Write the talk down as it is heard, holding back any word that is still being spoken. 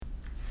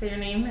Say your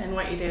name and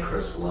what you do.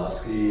 Chris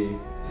Woloski,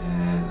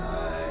 and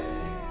I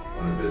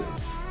own a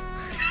business.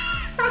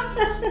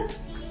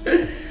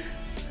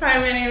 Hi,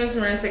 my name is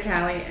Marisa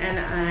and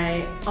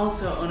I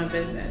also own a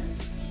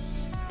business.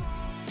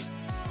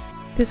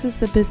 This is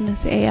the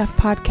Business AF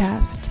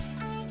podcast,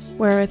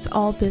 where it's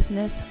all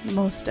business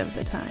most of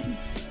the time.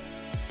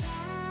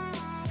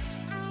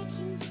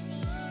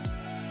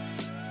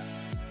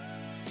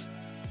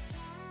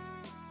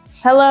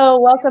 Hello,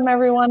 welcome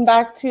everyone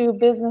back to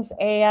Business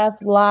AF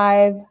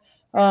Live.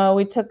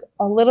 We took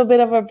a little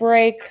bit of a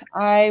break.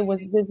 I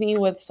was busy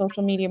with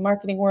social media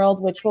marketing world,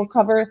 which we'll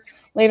cover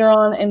later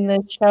on in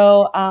the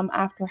show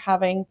after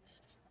having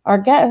our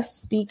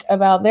guests speak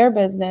about their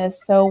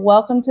business. So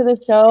welcome to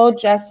the show,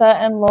 Jessa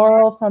and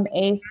Laurel from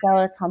A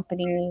Stellar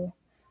Company.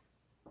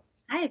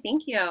 Hi,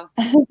 thank you.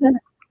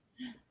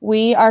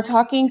 We are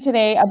talking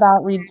today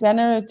about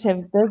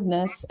regenerative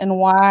business and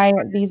why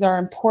these are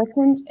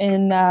important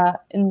in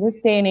this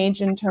day and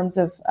age in terms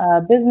of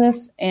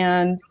business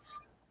and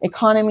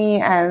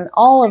economy and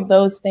all of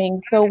those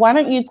things. So why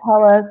don't you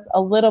tell us a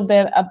little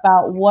bit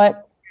about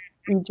what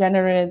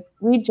regenerative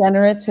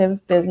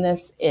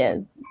business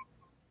is?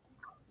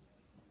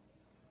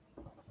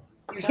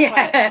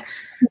 Yeah,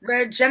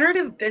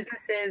 regenerative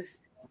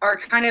businesses are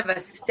kind of a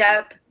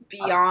step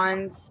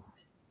beyond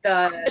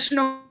the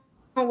traditional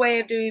way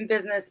of doing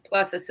business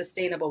plus a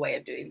sustainable way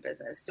of doing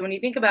business. So when you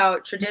think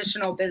about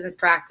traditional business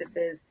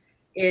practices,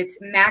 it's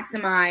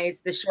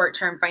maximize the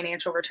short-term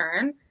financial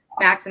return,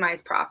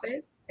 maximize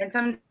profit, and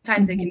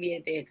sometimes it can be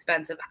at the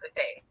expense of other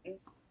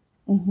things.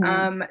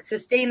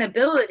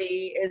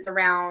 Sustainability is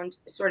around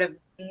sort of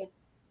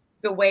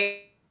the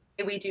way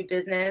we do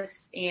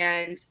business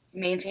and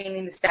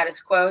maintaining the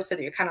status quo so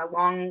that you're kind of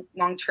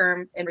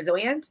long-term and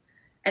resilient.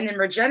 And then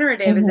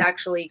regenerative is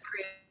actually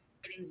creating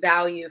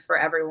value for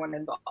everyone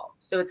involved.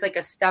 So it's like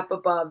a step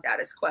above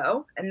status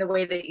quo. And the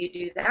way that you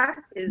do that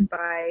is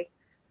by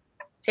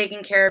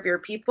taking care of your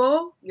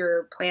people,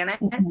 your planet,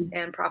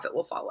 and profit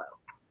will follow.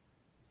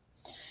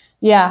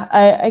 Yeah,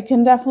 I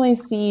can definitely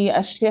see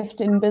a shift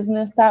in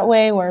business that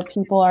way, where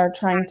people are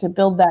trying to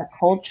build that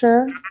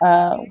culture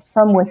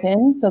from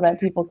within so that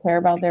people care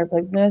about their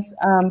business.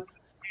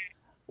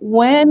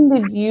 When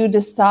did you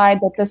decide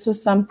that this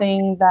was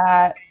something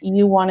that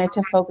you wanted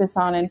to focus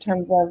on in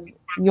terms of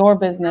your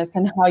business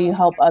and how you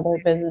help other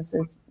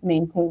businesses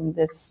maintain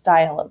this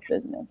style of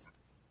business?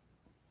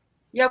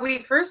 Yeah,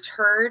 we first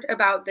heard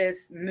about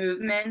this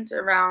movement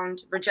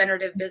around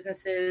regenerative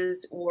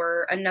businesses,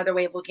 or another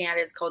way of looking at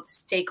it is called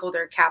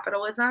stakeholder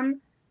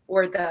capitalism,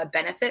 or the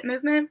benefit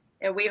movement.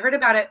 And we heard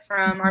about it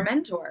from our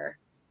mentor.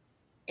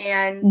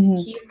 And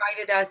he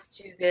invited us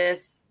to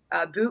this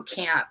boot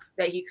camp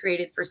that he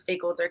created for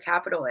stakeholder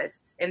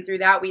capitalists. And through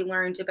that, we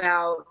learned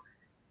about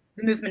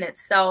the movement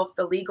itself,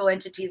 the legal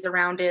entities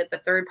around it, the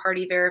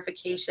third-party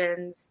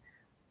verifications,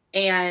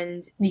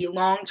 and the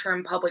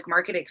long-term public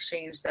market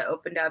exchange that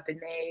opened up in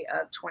May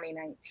of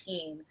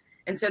 2019.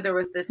 And so there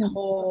was this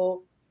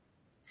whole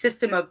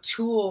system of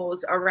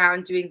tools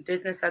around doing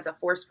business as a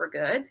force for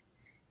good.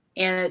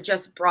 And it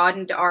just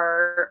broadened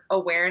our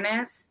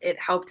awareness. It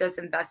helped us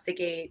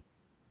investigate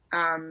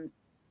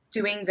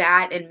doing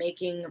that and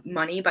making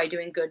money by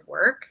doing good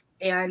work.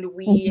 And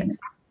we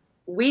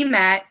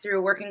met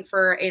through working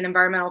for an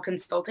environmental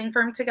consulting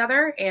firm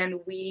together. And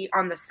we,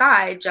 on the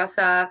side,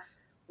 Jessa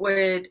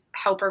would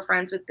help her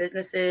friends with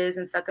businesses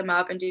and set them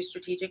up and do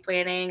strategic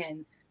planning.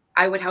 And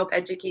I would help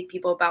educate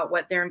people about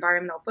what their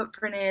environmental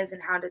footprint is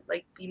and how to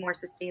be more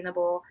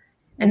sustainable.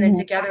 And then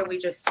together we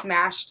just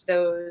smashed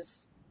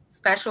those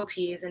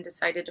specialties and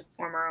decided to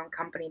form our own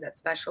company that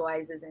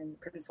specializes in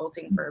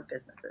consulting for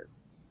businesses.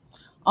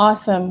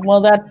 Awesome.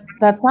 Well, that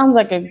sounds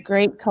like a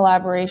great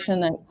collaboration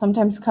that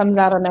sometimes comes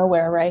out of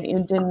nowhere, right? You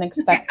didn't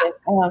expect it.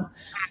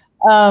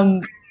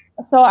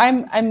 So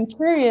I'm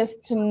curious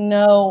to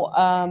know,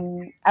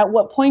 at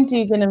what point do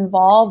you get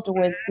involved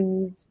with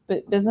these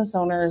business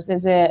owners?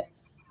 Is it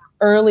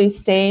early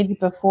stage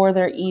before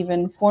they're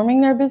even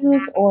forming their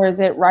business, or is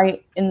it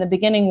right in the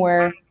beginning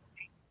where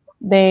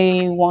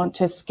they want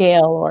to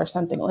scale or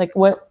something? Like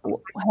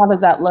how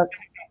does that look?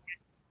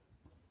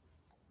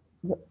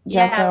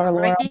 Jessa or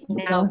Laurel? Right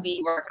now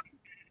we work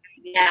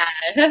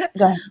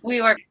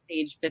with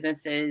stage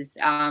businesses,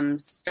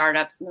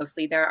 startups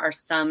mostly. There are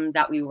some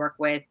that we work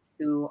with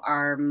who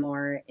are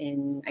more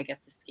in, I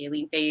guess, the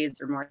scaling phase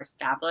or more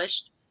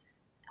established.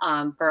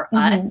 For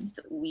us,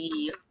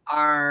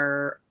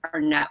 our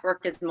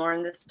network is more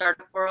in the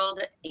startup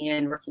world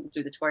and working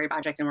through the Tory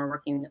project, and we're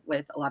working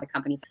with a lot of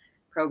companies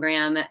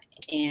program,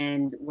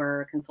 and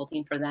we're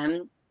consulting for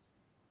them.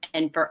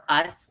 And for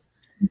us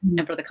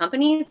and for the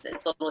companies,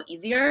 it's a little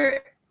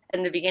easier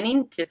in the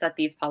beginning to set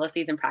these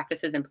policies and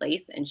practices in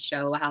place and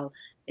show how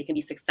they can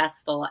be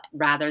successful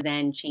rather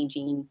than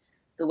changing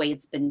the way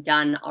it's been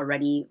done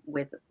already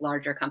with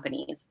larger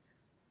companies.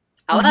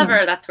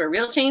 However, that's where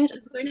real change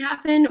is going to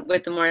happen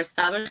with the more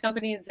established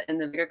companies and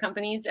the bigger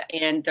companies.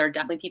 And there are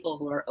definitely people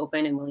who are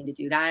open and willing to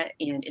do that.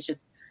 And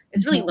it's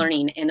really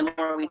learning. And the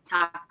more we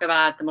talk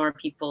about, the more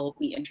people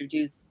we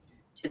introduce,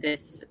 to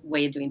this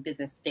way of doing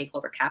business,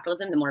 stakeholder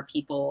capitalism, the more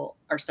people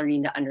are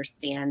starting to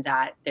understand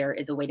that there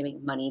is a way to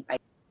make money by.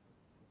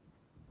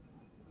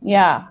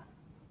 Yeah.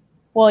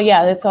 Well,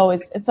 yeah, it's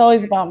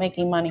always about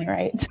making money,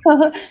 right?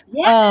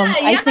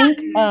 I think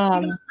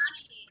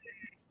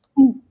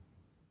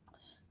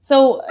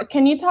so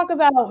can you talk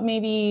about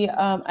maybe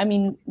I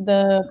mean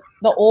the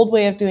old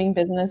way of doing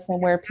business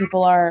and where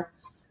people are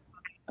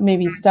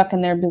maybe stuck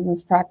in their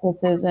business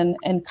practices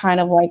and kind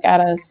of like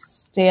at a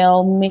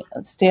stale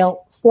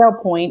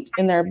point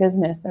in their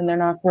business, and they're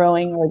not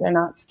growing or they're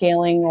not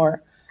scaling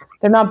or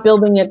they're not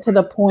building it to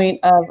the point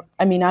of,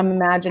 I mean, I'm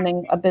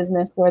imagining a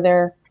business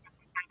where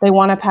they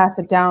want to pass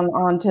it down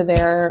onto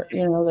their,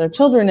 you know, their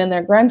children and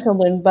their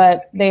grandchildren,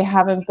 but they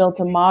haven't built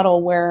a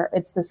model where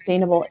it's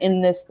sustainable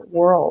in this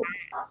world.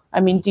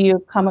 I mean, do you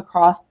come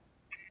across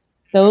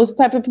those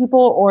type of people,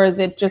 or is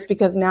it just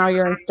because now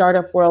you're in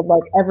startup world,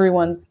 like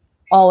everyone's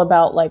all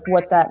about like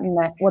what that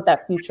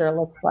future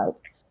looks like?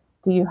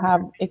 Do you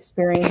have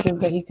experiences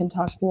that you can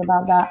talk to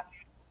about that?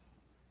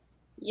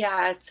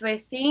 Yeah, so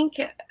I think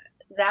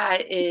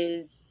that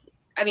is,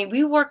 I mean,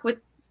 we work with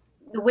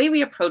the way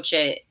we approach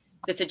it.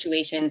 The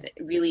situations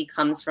really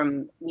comes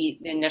from the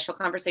initial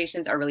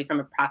conversations are really from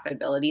a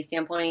profitability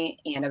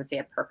standpoint, and I would say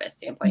a purpose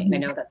standpoint. And I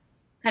know that's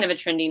kind of a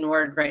trending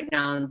word right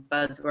now,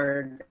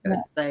 buzzword.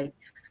 It's like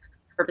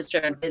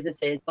purpose-driven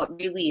businesses, but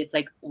really it's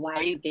like, why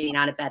are you getting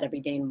out of bed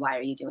every day and why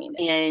are you doing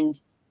it?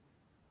 And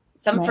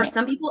for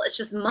some people it's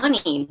just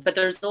money, but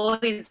there's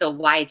always the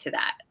why to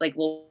that. Like,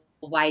 well,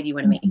 why do you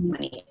want to make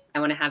money?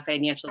 I want to have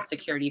financial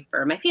security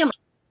for my family,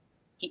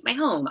 keep my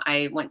home.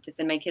 I want to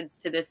send my kids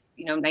to this,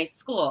 you know, nice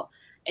school.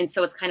 And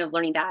so it's kind of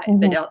learning that,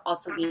 but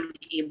also being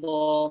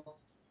able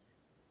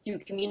to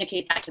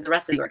communicate that to the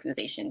rest of the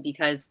organization,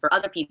 because for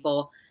other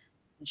people,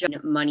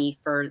 money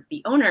for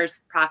the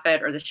owner's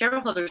profit or the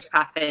shareholder's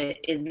profit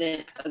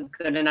isn't a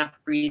good enough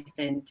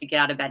reason to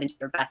get out of bed and do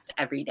your best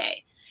every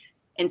day.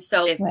 And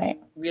so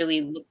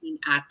really looking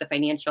at the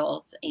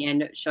financials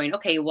and showing,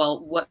 okay, well,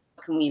 what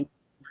can we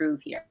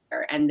improve here?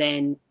 And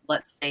then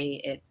let's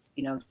say it's,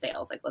 you know,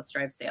 sales, like let's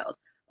drive sales.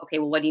 Okay,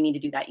 well, what do you need to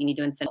do that? You need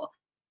to incentivize.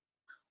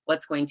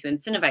 What's going to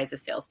incentivize the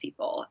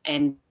salespeople?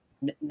 And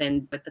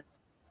then with the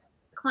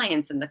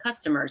clients and the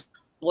customers,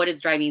 what is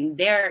driving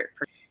their,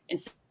 and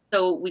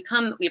so we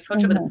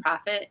approach it with a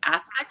profit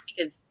aspect,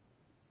 because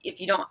if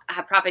you don't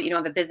have profit, you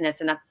don't have a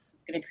business, and that's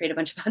going to create a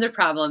bunch of other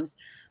problems.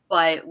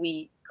 But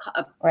we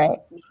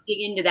dig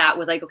into that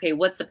with like, okay,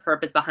 what's the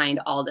purpose behind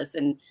all this?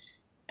 And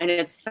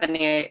it's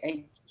funny,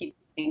 I keep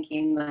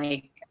thinking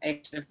like I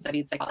should have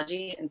studied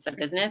psychology instead of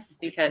business,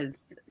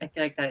 because I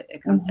feel like that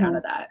it comes down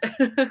to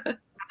that.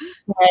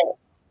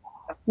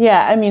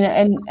 Yeah, I mean,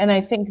 and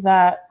I think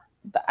that,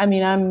 I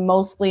mean, I'm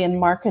mostly in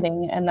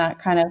marketing, and that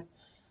kind of,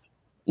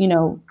 you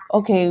know,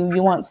 okay,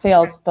 you want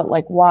sales, but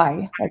like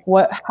why? Like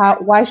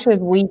why should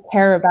we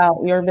care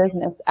about your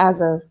business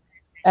as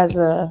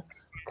a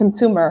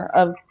consumer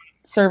of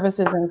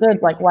services and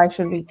goods? Like, why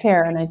should we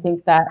care? And I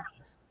think that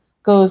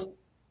goes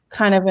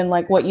kind of in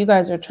like what you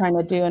guys are trying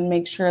to do, and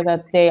make sure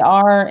that they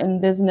are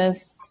in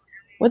business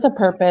with a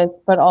purpose,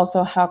 but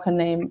also how can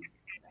they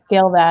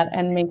scale that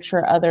and make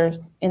sure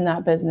others in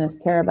that business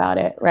care about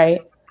it,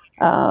 right?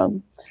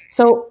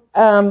 So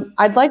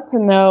I'd like to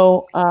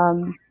know,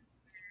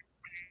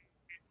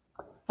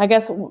 I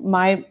guess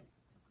my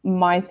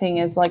thing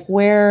is like,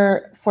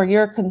 where for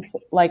your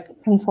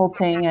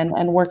consulting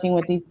and working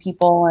with these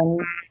people and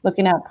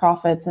looking at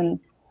profits and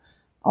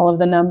all of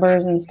the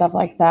numbers and stuff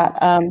like that,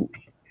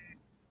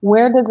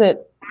 where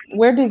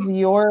does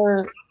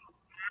your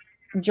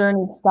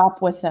journey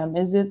stop with them?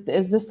 Is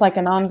this like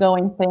an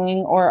ongoing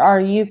thing, or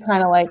are you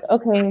kind of like,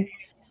 okay,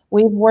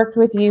 we've worked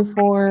with you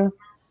for,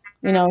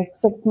 you know,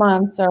 6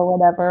 months or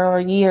whatever, or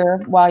a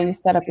year while you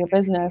set up your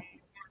business?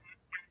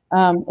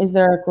 Is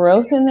there a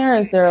growth in there?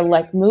 Is there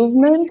like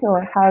movement,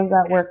 or how does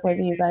that work with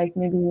you guys?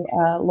 Maybe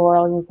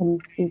Laurel, you can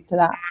speak to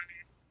that.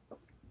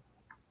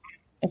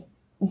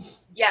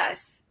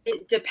 Yes,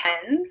 it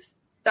depends.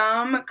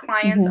 Some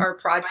clients are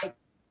project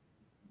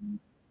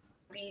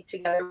be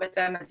together with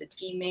them as a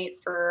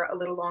teammate for a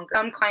little longer.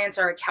 Some clients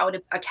are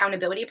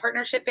accountability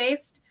partnership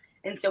based,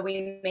 and so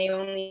we may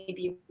only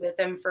be with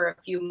them for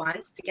a few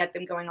months to get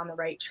them going on the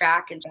right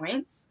track and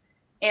joints.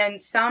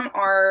 And some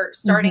are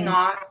starting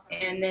off,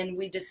 and then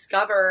we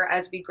discover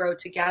as we grow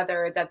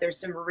together that there's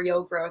some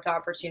real growth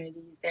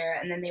opportunities there,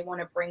 and then they want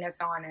to bring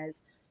us on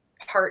as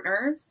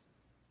partners,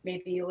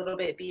 maybe a little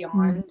bit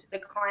beyond the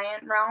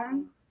client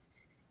realm.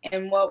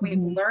 And what we've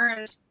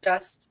learned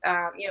just,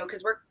 you know,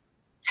 because we're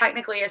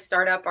technically a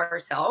startup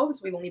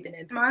ourselves, we've only been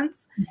in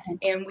months,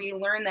 and we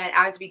learn that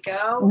as we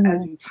go,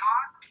 as we talk,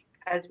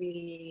 as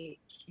we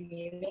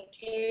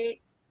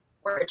communicate,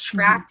 we're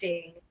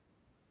attracting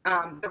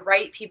the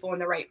right people in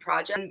the right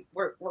project. And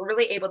we're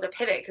really able to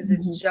pivot, because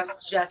it's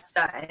just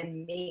Jessa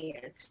and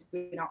me.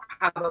 We don't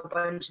have a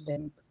bunch of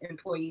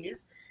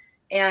employees.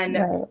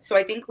 And so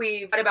I think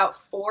we've got about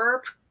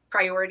 4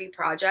 priority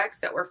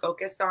projects that we're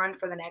focused on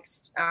for the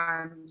next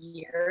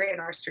year in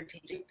our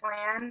strategic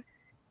plan.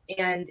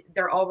 And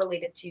they're all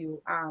related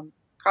to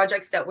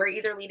projects that we're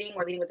either leading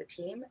or leading with a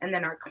team, and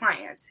then our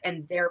clients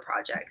and their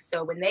projects.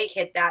 So when they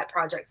hit that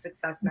project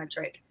success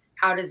metric,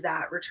 how does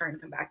that return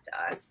come back to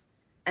us?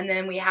 And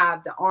then we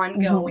have the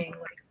ongoing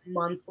like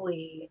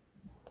monthly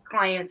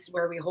clients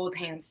where we hold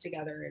hands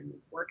together and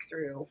work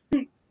through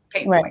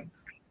pain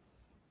points.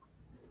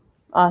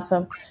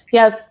 Awesome.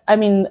 Yeah, I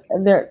mean,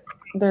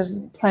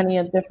 there's plenty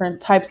of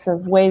different types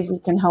of ways you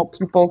can help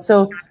people.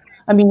 So,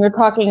 I mean, you're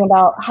talking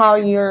about how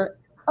you're,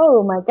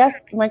 oh,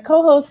 my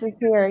co-host is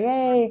here.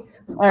 Yay.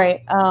 All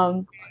right.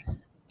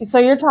 So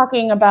you're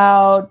talking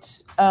about,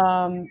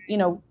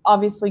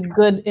 obviously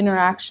good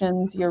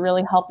interactions. You're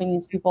really helping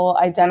these people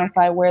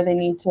identify where they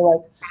need to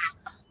like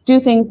do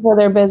things for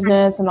their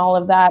business and all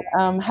of that.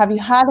 Have you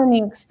had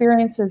any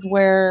experiences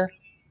where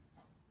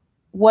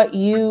what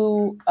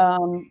you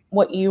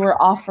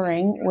were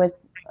offering with,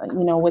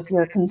 with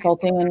your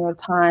consulting and your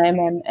time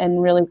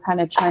and really kind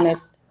of trying to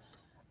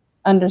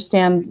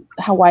understand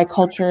why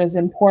culture is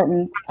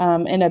important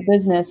in a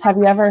business? Have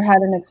you ever had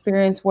an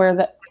experience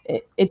where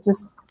it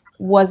just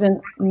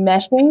wasn't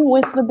meshing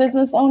with the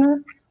business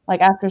owner,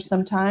 like after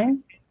some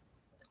time?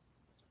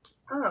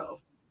 Oh,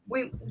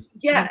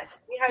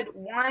 yes, we had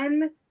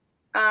one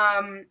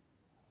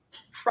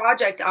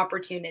project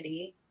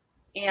opportunity,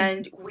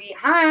 and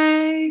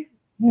Hey.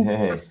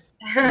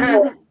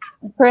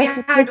 Chris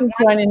is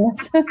joining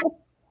us.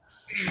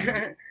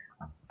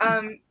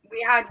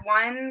 We had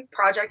one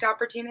project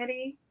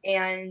opportunity,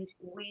 and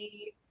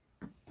we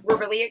were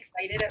really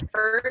excited at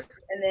first.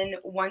 And then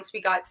once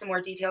we got some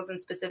more details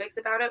and specifics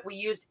about it, we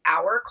used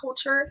our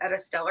culture at a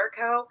Stellar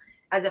Co.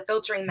 as a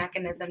filtering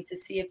mechanism to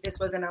see if this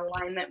was in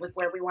alignment with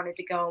where we wanted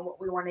to go and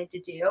what we wanted to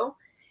do.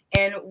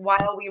 And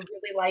while we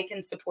really liked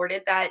and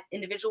supported that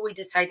individual, we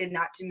decided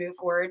not to move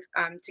forward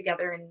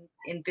together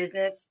in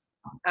business,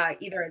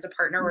 either as a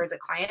partner or as a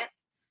client.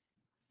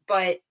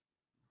 But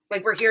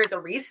like, we're here as a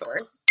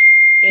resource,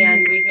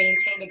 and we've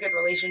maintained a good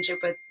relationship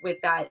with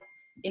that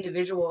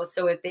individual.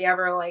 So if they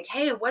ever like,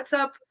 hey, what's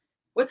up?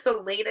 What's the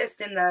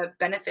latest in the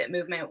benefit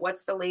movement?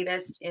 What's the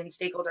latest in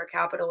stakeholder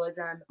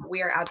capitalism?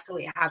 We are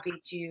absolutely happy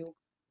to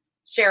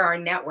share our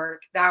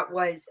network. That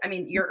was, I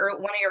mean, one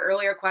of your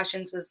earlier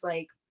questions was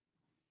like,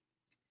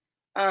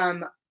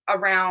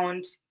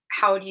 around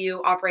how do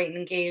you operate and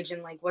engage,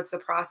 and like what's the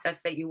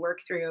process that you work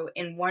through.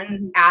 And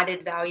one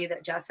added value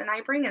that Jess and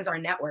I bring is our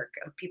network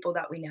of people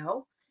that we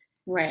know.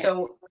 Right.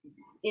 So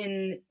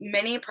in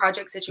many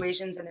project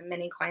situations and in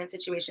many client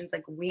situations,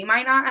 like, we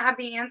might not have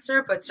the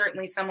answer, but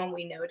certainly someone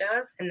we know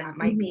does, and that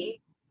might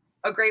be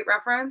a great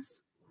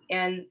reference.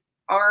 And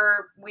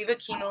we've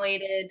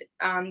accumulated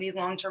these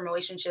long-term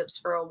relationships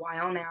for a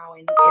while now,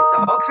 and it's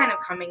all kind of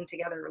coming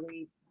together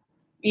really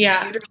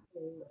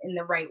beautifully in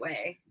the right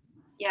way.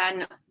 Yeah,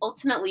 and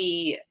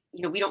ultimately,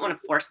 we don't want to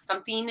force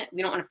something.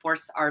 We don't want to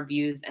force our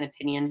views and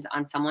opinions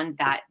on someone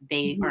that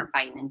they aren't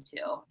buying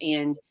into.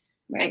 And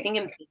I think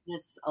in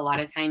business, a lot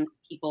of times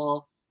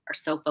people are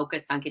so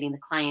focused on getting the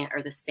client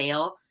or the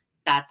sale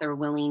that they're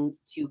willing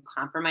to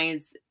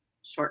compromise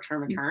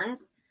short-term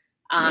returns.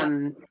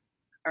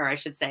 Or I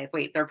should say,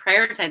 they're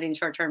prioritizing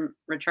short-term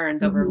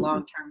returns over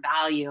long-term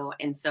value.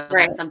 And so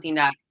that's something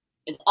that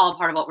is all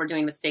part of what we're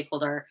doing with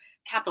stakeholder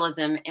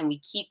capitalism. And we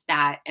keep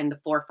that in the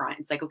forefront.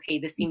 It's like, okay,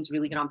 this seems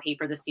really good on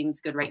paper. This seems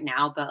good right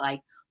now, but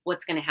like,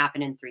 what's going to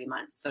happen in 3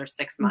 months or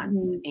 6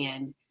 months?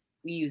 And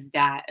we use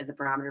that as a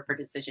barometer for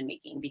decision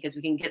making, because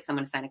we can get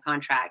someone to sign a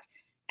contract,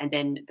 and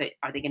then, but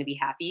are they going to be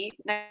happy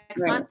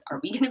next month? Are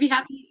we going to be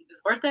happy? Is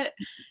it worth it?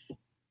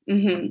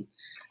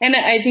 And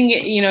I think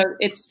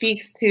it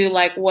speaks to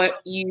like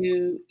what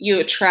you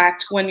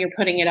attract when you're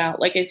putting it out.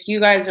 Like, if you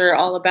guys are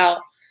all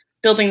about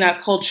building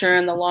that culture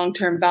and the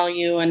long-term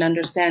value and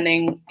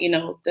understanding,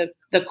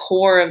 the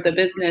core of the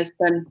business,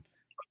 then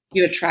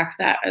you attract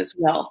that as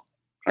well.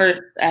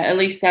 Or at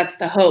least that's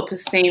the hope. The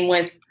same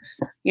with,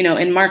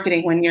 in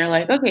marketing, when you're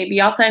like, okay, be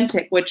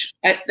authentic, which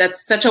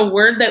that's such a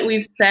word that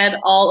we've said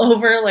all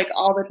over, like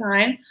all the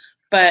time,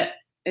 but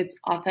it's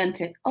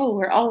authentic. Oh,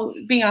 we're all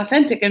being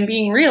authentic and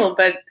being real.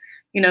 But,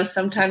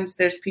 sometimes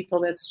there's people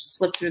that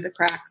slip through the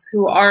cracks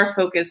who are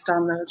focused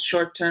on those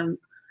short-term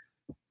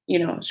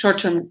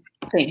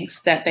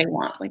things that they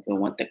want. Like, they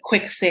want the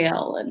quick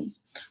sale and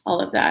all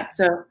of that.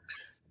 So,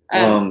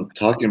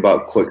 talking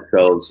about quick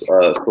sales,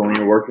 so when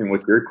you're working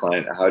with your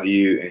client, how do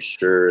you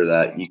ensure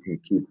that you can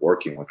keep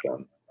working with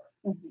them,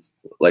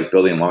 like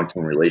building a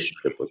long-term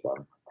relationship with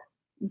them?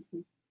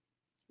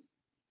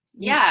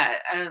 Yeah,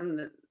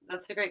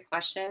 that's a great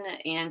question,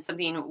 and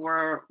something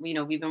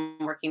we've been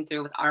working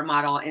through with our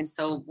model. And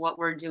so what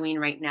we're doing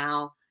right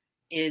now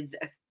is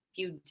a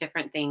few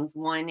different things.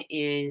 One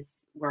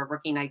is we're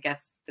working, I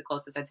guess the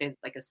closest I'd say,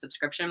 like a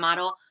subscription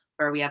model,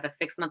 where we have a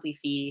fixed monthly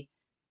fee,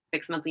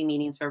 fixed monthly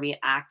meetings where we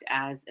act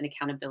as an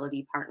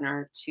accountability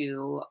partner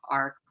to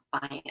our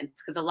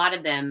clients, because a lot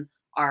of them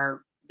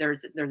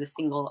there's a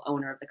single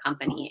owner of the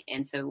company.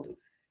 And so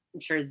I'm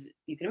sure, as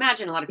you can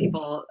imagine, a lot of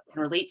people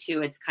can relate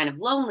to, it's kind of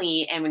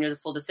lonely. And when you're the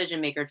sole decision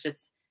maker, it's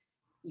just,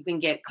 you can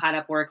get caught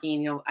up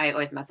working, I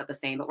always mess up the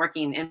saying, but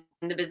working in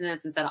the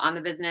business instead of on the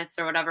business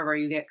or whatever, where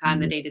you get caught in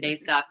the day-to-day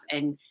stuff,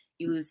 and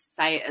lose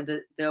sight of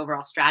the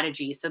overall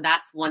strategy. So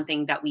that's one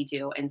thing that we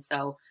do. And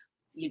so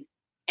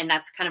and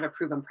that's kind of a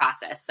proven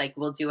process. Like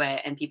we'll do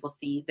it and people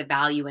see the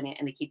value in it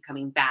and they keep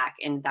coming back.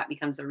 And that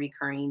becomes a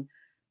recurring,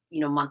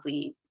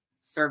 monthly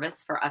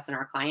service for us and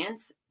our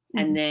clients.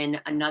 And then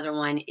another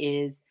one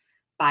is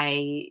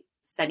by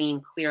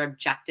setting clear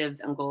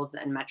objectives and goals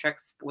and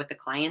metrics with the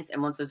clients.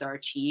 And once those are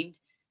achieved,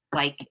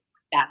 like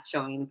that's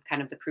showing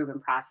kind of the proven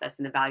process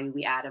and the value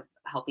we add of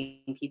helping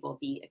people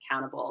be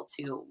accountable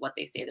to what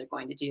they say they're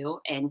going to do,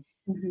 and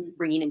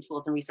bringing in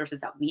tools and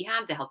resources that we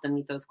have to help them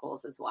meet those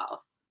goals as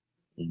well.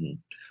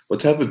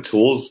 What type of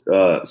tools,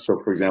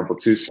 so for example,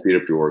 to speed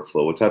up your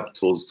workflow, what type of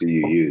tools do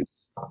you use?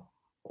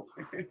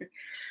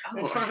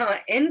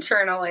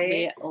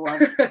 Internally, we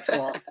love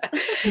tools.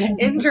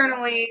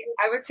 Internally,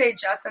 I would say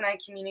Jess and I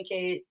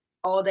communicate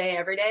all day,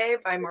 every day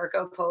by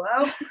Marco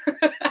Polo.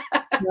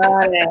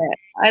 Got it.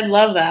 I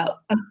love that.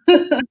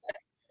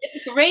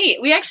 It's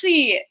great. We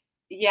actually,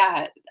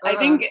 I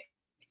think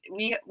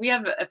we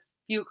have a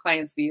few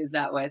clients we use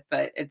that with,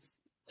 but it's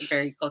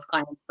very close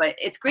clients. But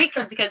it's great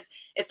because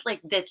it's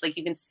like this, like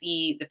you can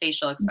see the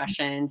facial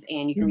expressions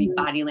and you can read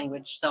body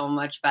language so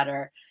much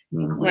better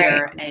and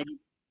clear. Right. And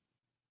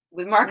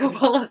with Marco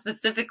Polo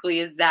specifically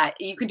is that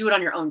you can do it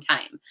on your own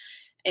time.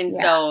 And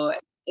so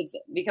it's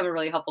become a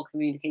really helpful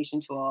communication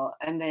tool.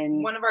 And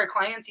then one of our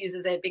clients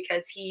uses it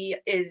because he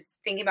is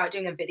thinking about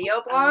doing a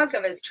video blog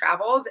of his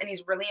travels and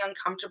he's really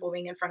uncomfortable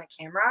being in front of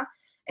camera.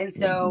 And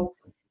so,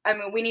 I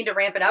mean, we need to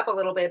ramp it up a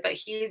little bit, but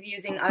he's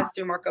using us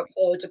through Marco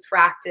Polo to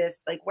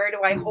practice, like, where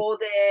do I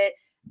hold it?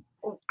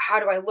 How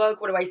do I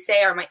look? What do I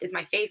say? Is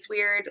my face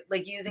weird?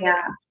 Like using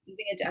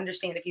it to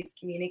understand if he's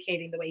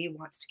communicating the way he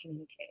wants to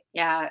communicate.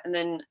 Yeah. And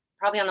then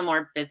probably on the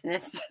more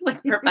business,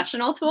 like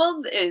professional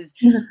tools is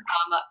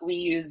we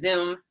use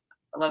Zoom.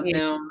 I love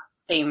Zoom.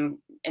 Same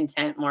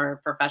intent,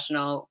 more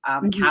professional.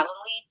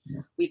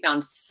 Calendly, we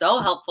found so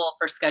helpful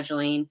for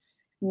scheduling.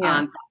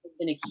 That has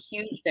been a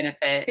huge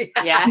benefit.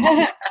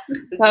 That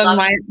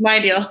was my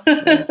deal.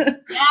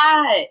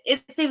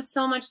 It saves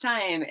so much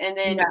time. And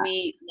then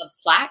we love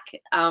Slack.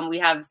 We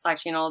have Slack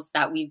channels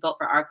that we built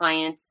for our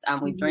clients.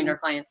 We've joined our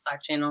clients'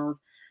 Slack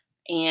channels.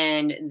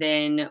 And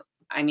then,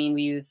 I mean,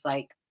 we use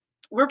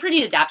we're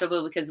pretty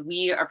adaptable because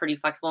we are pretty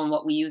flexible in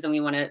what we use and we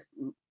want to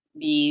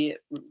be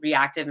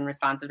reactive and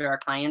responsive to our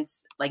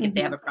clients, like if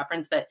they have a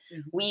preference, but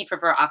we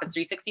prefer Office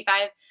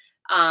 365.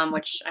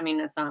 Which, I mean,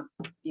 it's not,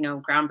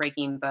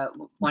 groundbreaking, but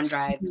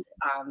OneDrive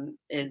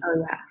is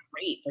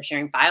great for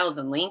sharing files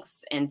and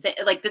links and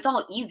it's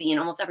all easy and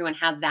almost everyone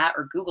has that,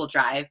 or Google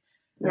Drive.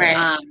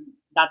 Right.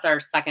 That's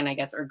our second, I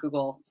guess, or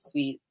Google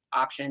Suite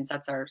options.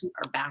 That's our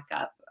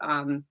backup.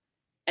 And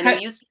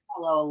we use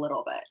Trello a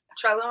little bit.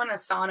 Trello and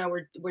Asana,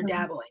 we're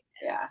dabbling.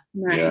 Yeah.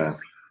 Nice. Yeah.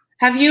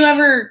 Have you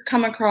ever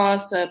come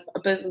across a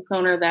business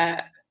owner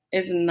that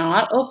is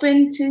not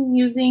open to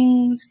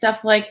using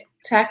stuff like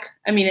tech?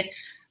 I mean,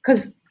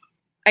 because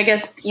I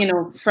guess,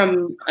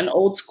 from an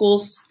old school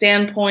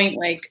standpoint,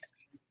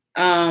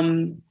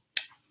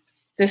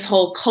 this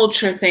whole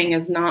culture thing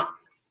is not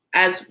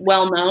as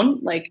well known,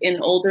 like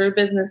in older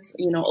business,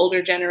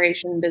 older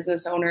generation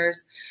business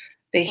owners,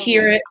 they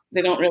hear it,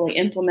 they don't really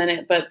implement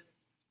it. But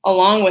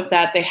along with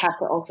that, they have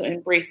to also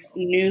embrace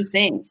new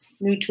things,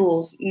 new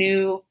tools,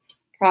 new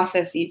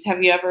processes.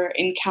 Have you ever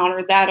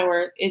encountered that,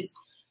 or is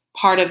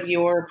part of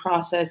your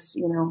process,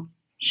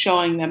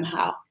 showing them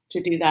how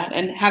to do that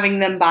and having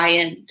them buy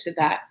into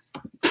that?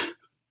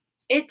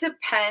 It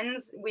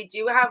depends. We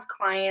do have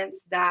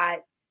clients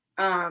that,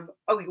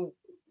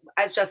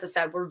 as Jessa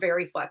said, we're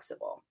very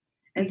flexible.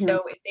 And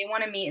so if they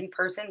want to meet in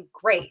person,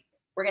 great.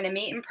 We're going to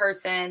meet in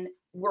person.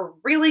 We're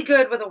really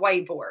good with a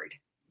whiteboard.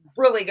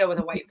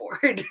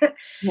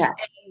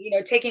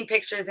 And, taking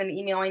pictures and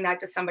emailing that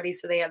to somebody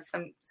so they have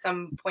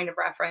some point of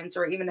reference,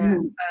 or even a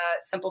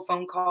simple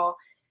phone call.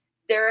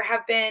 There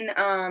have been,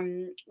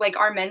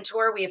 our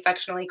mentor, we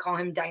affectionately call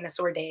him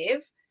Dinosaur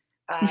Dave.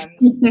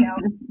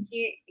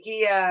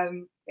 He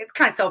it's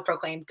kind of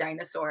self-proclaimed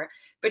dinosaur,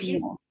 but he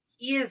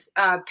is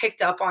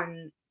picked up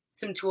on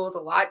some tools a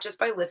lot just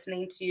by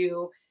listening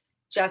to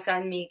Jessa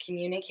and me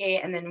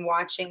communicate, and then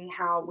watching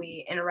how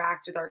we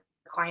interact with our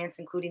clients,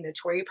 including the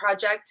Tory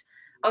Project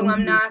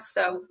alumni.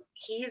 So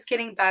he's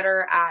getting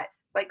better at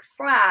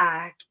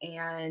Slack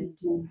and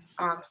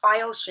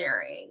file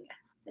sharing.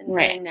 And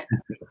then,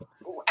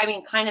 I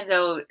mean, kind of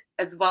though,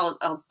 as well,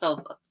 I'll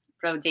still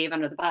throw Dave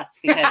under the bus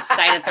because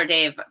Dinosaur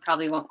Dave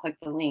probably won't click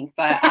the link,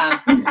 but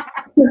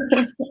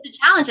the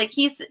challenge,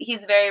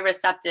 he's very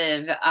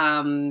receptive.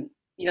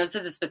 This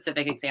is a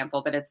specific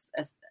example, but it's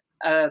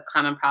a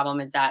common problem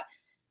is that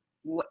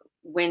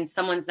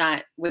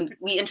when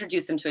we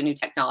introduce them to a new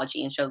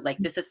technology and show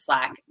this is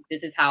Slack,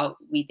 this is how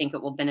we think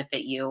it will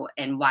benefit you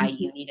and why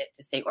you need it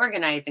to stay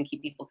organized and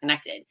keep people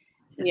connected.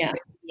 This is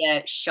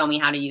show me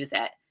how to use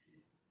it.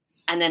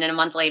 And then a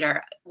month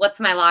later, what's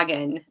my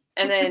login?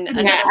 And then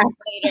another month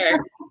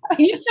later,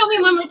 can you show me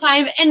one more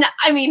time? And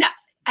I mean,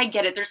 I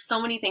get it. There's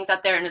so many things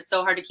out there and it's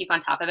so hard to keep on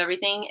top of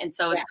everything. And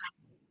so it's kind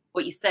of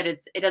what you said,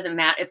 it doesn't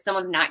matter. If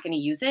someone's not going to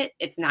use it,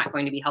 it's not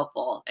going to be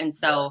helpful. And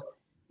so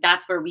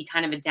that's where we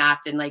kind of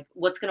adapt and like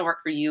what's going to work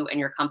for you and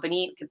your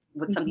company,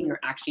 what's something you're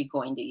actually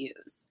going to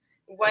use.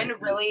 One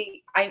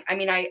really, I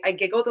mean, I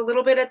giggled a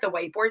little bit at the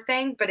whiteboard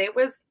thing, but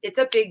it's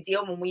a big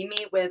deal when we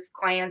meet with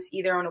clients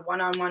either on a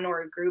one-on-one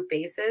or a group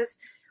basis,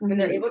 when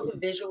they're able to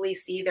visually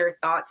see their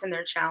thoughts and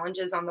their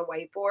challenges on the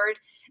whiteboard.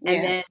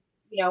 And then,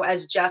 you know,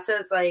 as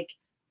Jessa's like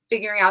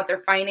figuring out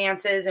their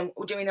finances and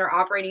doing their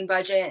operating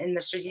budget and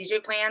the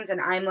strategic plans, and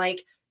I'm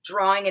like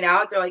drawing it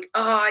out, they're like,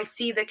 oh, I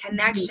see the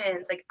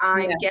connections. Like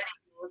I'm getting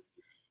those.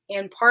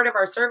 And part of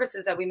our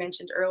services that we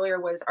mentioned earlier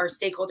was our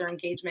stakeholder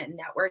engagement and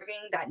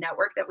networking, that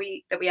network that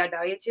we add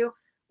value to.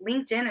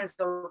 LinkedIn is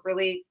a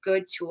really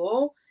good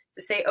tool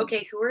to say,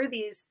 okay, who are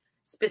these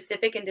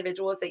specific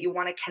individuals that you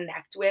want to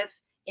connect with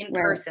in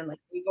person? Like,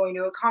 are you going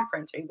to a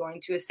conference? Are you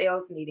going to a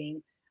sales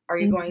meeting? Are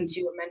you going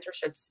to a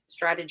mentorship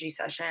strategy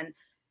session?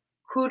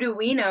 Who do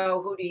we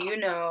know? Who do you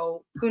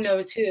know? Who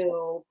knows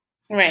who?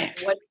 Right.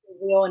 What's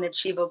a real and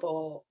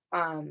achievable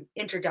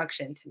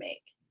introduction to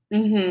make?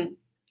 Mm-hmm.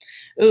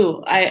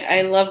 Ooh,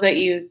 I love that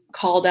you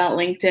called out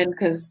LinkedIn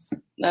because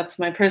that's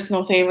my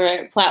personal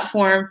favorite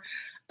platform.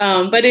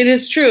 But it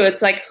is true.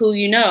 It's like who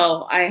you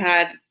know. I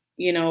had,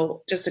 you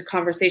know, just a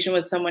conversation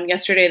with someone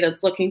yesterday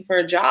that's looking for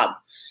a job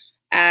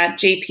at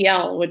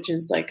JPL, which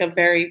is like a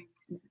very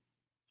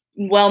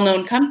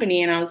well-known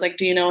company. And I was like,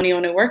 do you know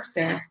anyone who works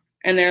there?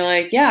 And they're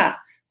like, yeah.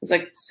 I was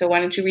like, so why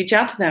don't you reach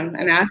out to them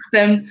and ask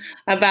them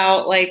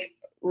about like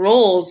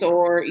roles,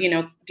 or, you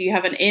know, do you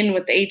have an in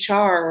with the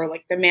HR or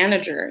like the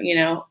manager, you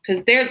know,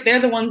 because they're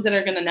the ones that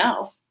are going to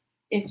know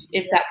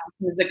if that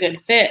is a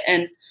good fit.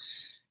 And,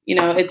 you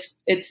know,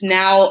 it's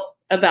now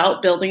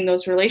about building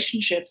those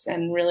relationships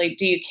and really,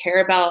 do you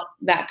care about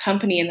that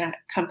company and that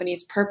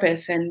company's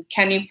purpose? And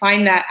can you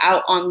find that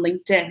out on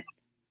LinkedIn?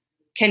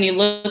 Can you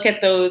look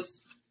at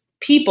those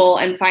people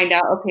and find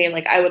out, okay,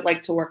 like I would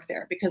like to work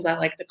there because I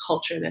like the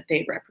culture that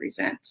they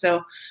represent.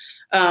 So,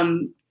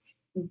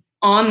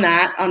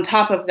 on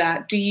top of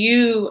that, do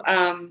you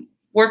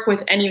work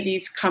with any of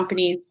these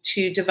companies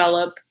to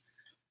develop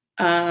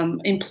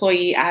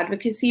employee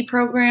advocacy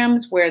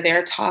programs where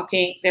their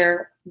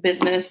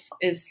business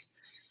is,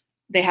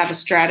 they have a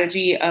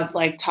strategy of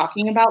like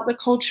talking about the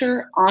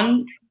culture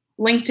on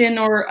LinkedIn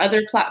or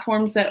other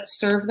platforms that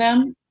serve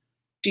them?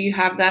 Do you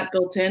have that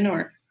built in,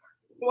 or?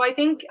 Well, I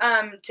think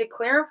to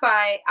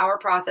clarify our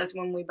process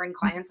when we bring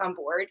clients on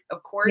board,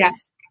 of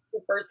course, the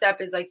first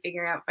step is like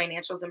figuring out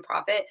financials and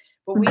profit,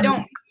 but we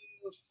don't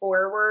move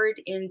forward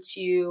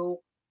into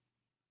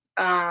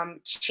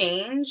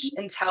change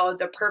until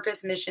the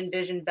purpose, mission,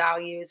 vision,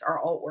 values are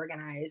all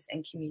organized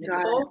and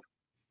communicable,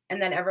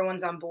 and then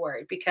everyone's on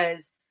board.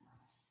 Because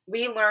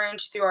we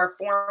learned through our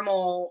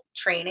formal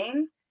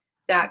training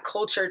that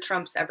culture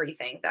trumps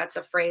everything. That's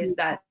a phrase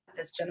that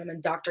this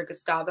gentleman, Dr.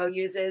 Gustavo,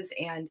 uses,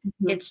 and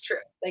it's true.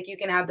 Like, you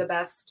can have the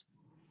best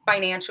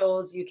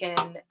financials, you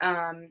can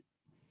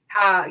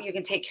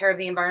take care of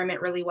the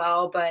environment really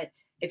well, but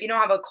if you don't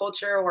have a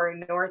culture or a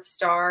North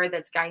Star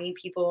that's guiding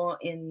people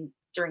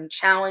during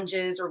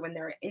challenges or when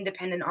they're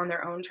independent on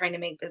their own trying to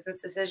make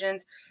business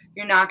decisions,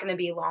 you're not going to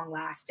be long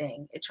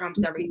lasting. It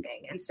trumps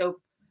everything. And so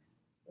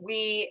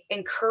we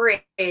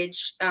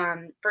encourage,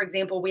 for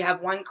example, we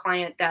have one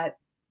client that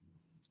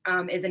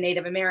is a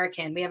Native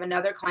American. We have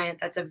another client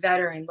that's a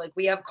veteran. Like,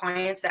 we have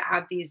clients that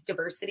have these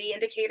diversity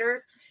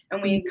indicators,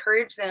 and we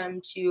encourage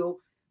them to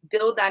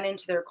build that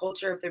into their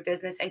culture of their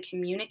business and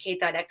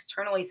communicate that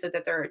externally so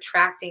that they're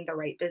attracting the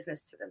right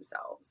business to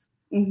themselves.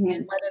 And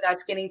whether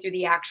that's getting through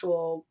the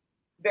actual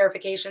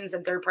verifications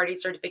and third-party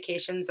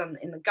certifications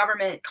in the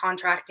government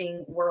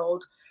contracting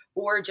world,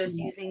 or just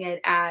using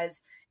it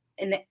as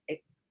an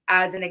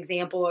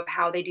example of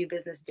how they do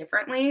business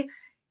differently.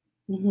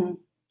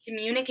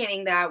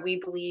 Communicating that, we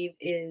believe,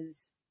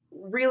 is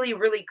really,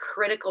 really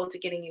critical to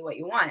getting you what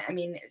you want. I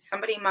mean,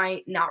 somebody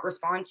might not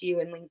respond to you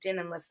in LinkedIn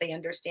unless they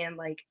understand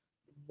like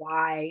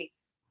why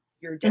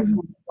you're different,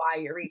 why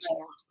you're reaching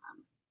out to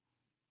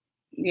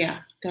them. Yeah,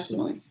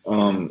 definitely.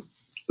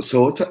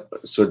 So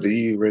do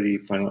you already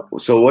find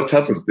out? So what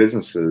type of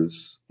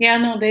businesses? Yeah,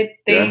 no, they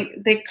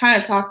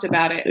kind of talked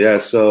about it. Yeah.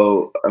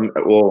 So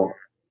well,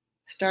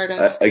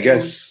 startups. I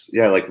guess,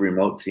 like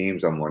remote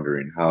teams. I'm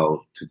wondering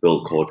how to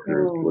build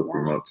culture with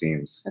remote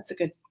teams. That's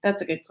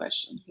a good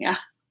question. Yeah.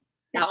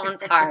 That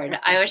one's hard.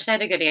 I wish I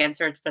had a good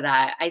answer for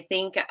that. I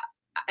think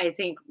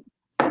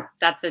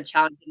that's a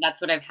challenge.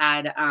 That's what I've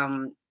had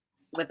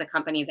with a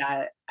company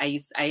that I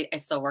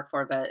still work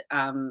for, but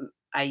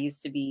I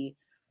used to be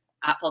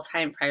at full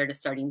time prior to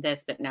starting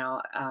this, but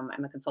now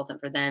I'm a consultant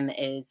for them.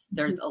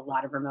 There's a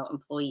lot of remote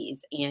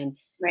employees, and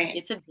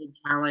it's a big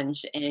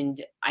challenge.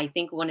 And I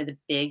think one of the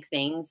big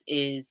things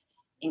is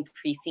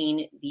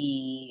increasing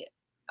the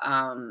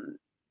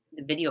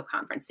video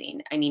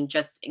conferencing. I mean,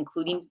 just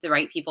including the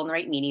right people in the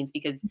right meetings,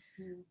 because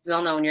as we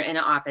all know, when you're in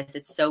an office,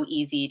 it's so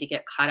easy to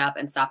get caught up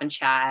and stop and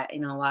chat,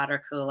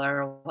 water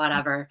cooler or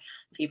whatever.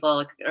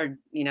 People are,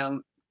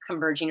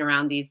 converging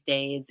around these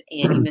days,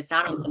 and you miss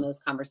out on some of those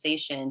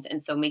conversations.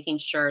 And so making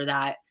sure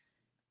that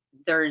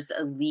there's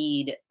a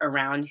lead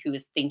around who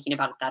is thinking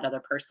about that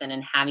other person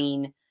and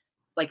having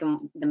like in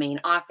the main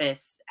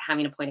office,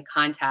 having a point of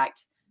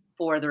contact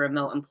for the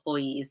remote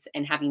employees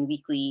and having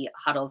weekly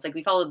huddles. Like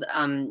we followed,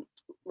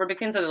 we're big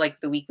fans of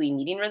like the weekly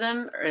meeting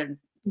rhythm, or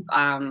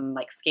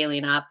like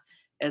scaling up.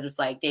 It's just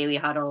like daily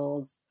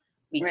huddles,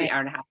 weekly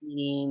hour and a half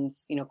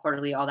meetings,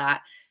 quarterly, all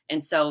that.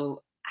 And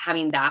so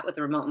having that with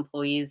the remote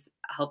employees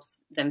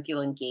helps them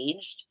feel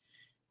engaged.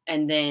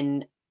 And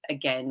then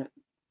again,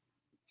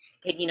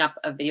 picking up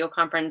a video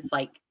conference,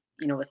 like,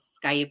 with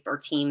Skype or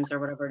Teams or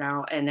whatever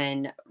now, and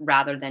then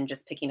rather than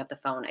just picking up the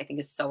phone, I think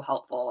is so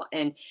helpful.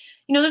 And,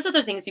 there's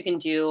other things you can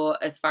do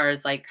as far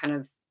as like kind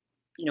of,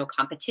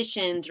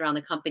 competitions around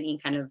the company,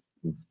 kind of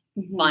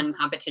fun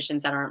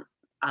competitions that aren't,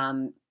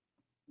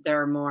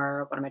 they're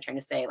more, what am I trying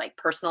to say? Like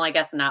personal, I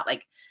guess, not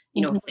like,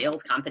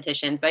 sales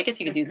competitions, but I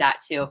guess you could do that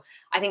too.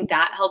 I think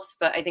that helps.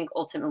 But I think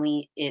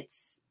ultimately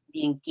it's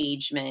the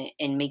engagement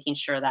and making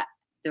sure that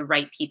the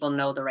right people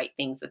know the right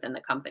things within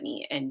the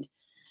company. And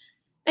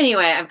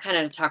anyway, I've kind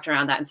of talked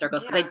around that in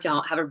circles because I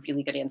don't have a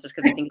really good answers,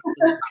 because I think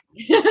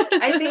it's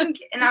I think,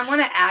 and I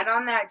want to add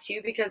on that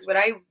too, because what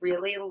I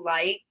really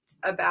liked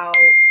about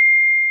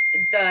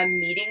the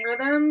meeting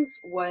rhythms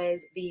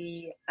was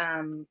the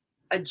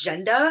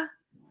agenda,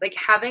 like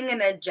having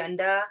an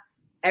agenda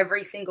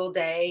every single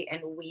day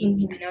and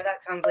week. I know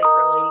that sounds like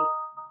really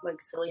like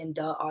silly and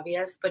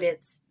obvious, but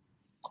it's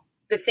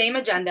the same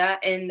agenda.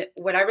 And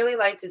what I really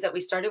liked is that we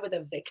started with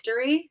a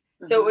victory.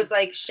 So it was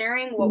like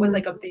sharing what was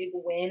like a big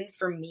win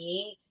for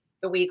me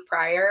the week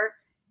prior,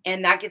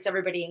 and that gets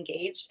everybody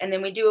engaged. And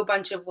then we do a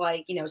bunch of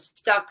like,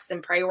 stucks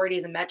and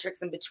priorities and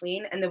metrics in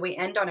between. And then we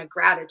end on a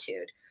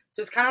gratitude.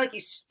 So it's kind of like you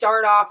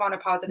start off on a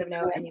positive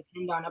note and you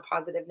end on a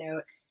positive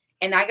note.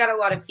 And I got a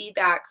lot of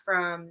feedback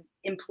from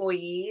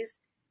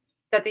employees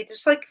that they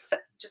just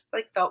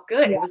felt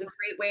good. Yeah. It was a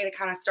great way to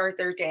kind of start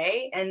their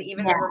day. And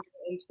even the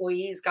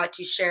employees got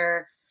to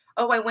share,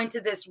 oh, I went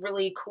to this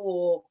really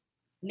cool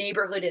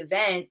neighborhood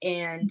event,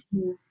 and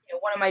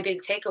one of my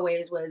big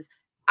takeaways was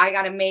I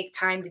got to make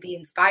time to be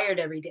inspired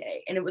every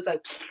day. And it was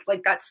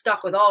like that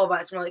stuck with all of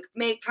us. And we're like,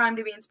 make time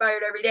to be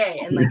inspired every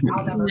day. And like,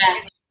 I'll never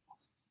forget.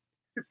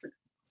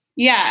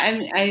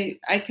 Yeah,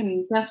 I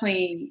can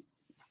definitely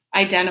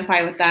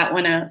identify with that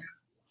when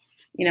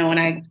when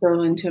I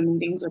go into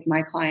meetings with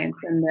my clients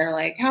and they're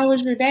like, how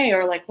was your day?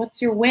 Or like,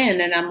 what's your win?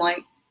 And I'm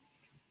like,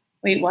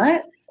 wait,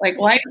 what? Like,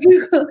 why do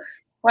you,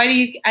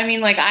 I mean,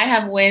 like I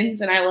have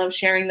wins and I love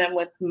sharing them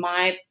with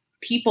my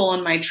people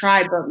in my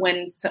tribe. But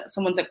when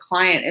someone's a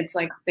client, it's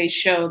like they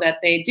show that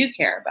they do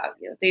care about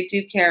you. They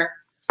do care.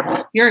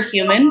 You're a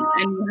human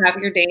and you have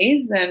your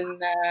days,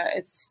 and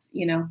it's,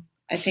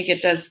 I think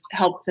it does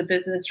help the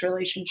business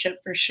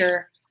relationship for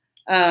sure.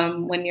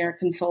 When you're a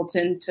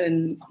consultant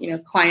and,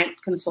 client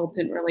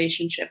consultant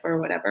relationship or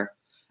whatever.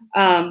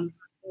 You've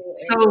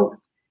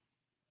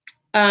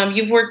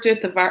worked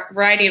with a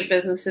variety of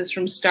businesses,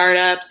 from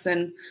startups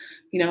and,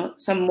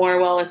 some more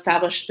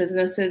well-established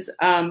businesses.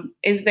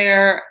 Is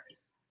there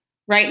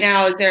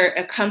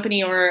a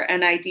company or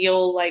an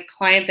ideal like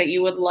client that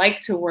you would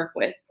like to work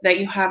with that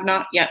you have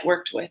not yet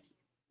worked with?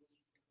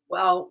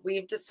 Well,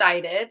 we've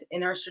decided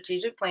in our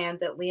strategic plan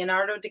that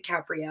Leonardo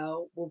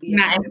DiCaprio will be a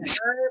part of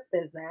our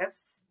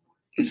business.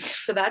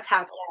 So that's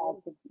happening.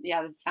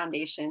 Yeah, this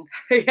foundation.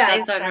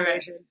 That's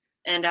foundation.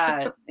 And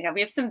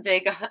we have some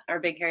big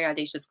hairy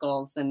audacious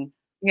goals. And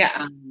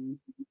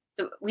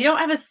so we don't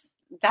have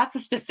that's a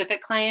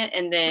specific client.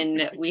 And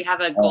then we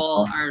have a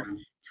goal, our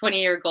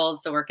 20-year goal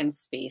is to work in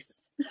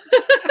space.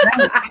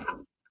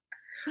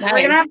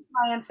 We're gonna have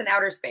clients in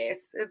outer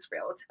space. It's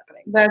real. It's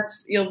happening.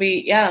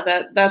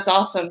 That's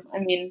awesome. I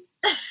mean,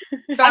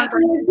 it's on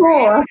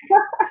cool.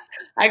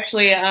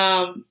 Actually,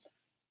 I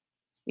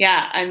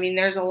mean,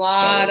 there's a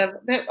lot of.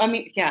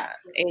 A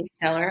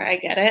stellar. I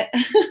get it.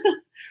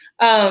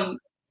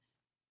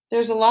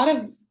 There's a lot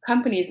of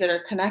companies that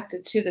are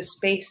connected to the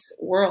space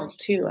world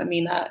too. I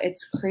mean,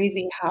 it's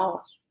crazy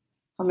how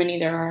many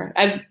there are.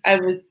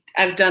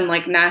 I've done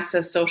like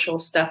NASA social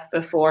stuff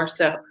before,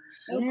 so.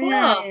 Oh, cool.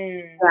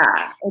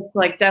 Yeah, it's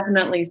like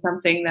definitely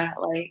something that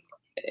like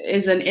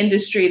is an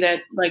industry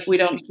that like we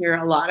don't hear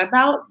a lot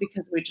about,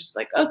 because we just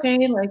like,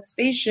 okay, like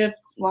spaceship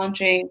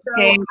launching.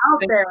 So out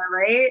there,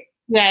 right?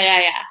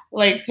 Yeah.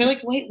 Like you're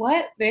like, wait,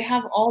 what? They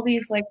have all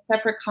these like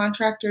separate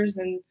contractors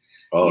and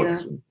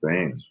it's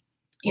insane.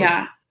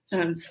 Yeah.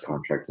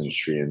 Contract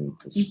industry in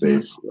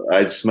space.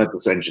 I just met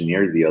this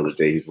engineer the other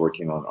day. He's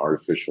working on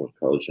artificial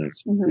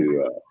intelligence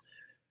to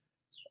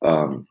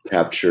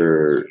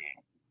capture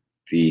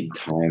the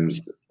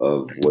times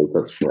of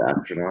wake-ups for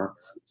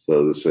astronauts,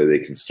 so this way they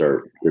can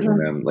start giving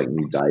them like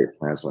new diet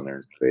plans when they're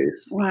in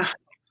space. Wow.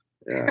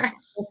 Yeah.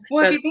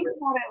 Well, if you think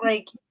about it,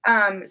 like,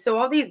 so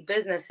all these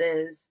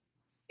businesses,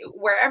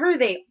 wherever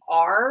they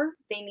are,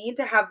 they need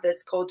to have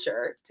this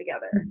culture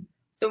together.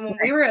 So when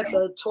we were at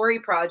the Tory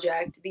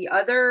project, the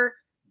other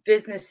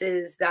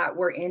businesses that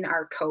were in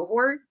our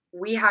cohort,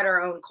 we had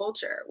our own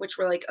culture, which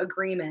were like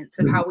agreements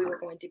of how we were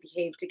going to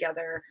behave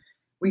together.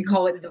 We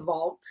call it the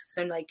vault.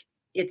 So like,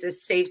 it's a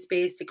safe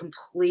space to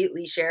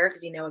completely share,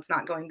 because it's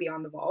not going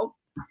beyond the vault.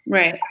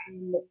 Right.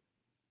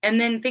 And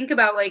then think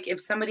about like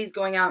if somebody's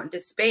going out into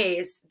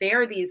space, they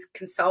are these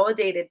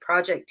consolidated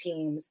project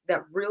teams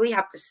that really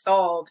have to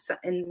solve,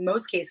 in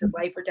most cases,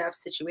 life or death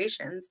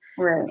situations.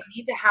 Right. So they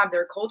need to have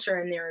their culture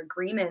and their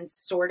agreements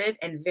sorted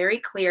and very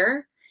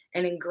clear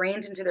and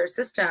ingrained into their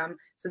system,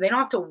 so they don't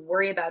have to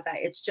worry about that.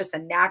 It's just a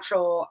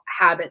natural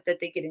habit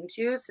that they get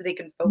into, so they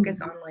can focus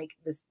on like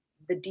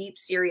the deep,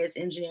 serious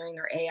engineering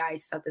or AI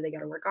stuff that they got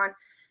to work on.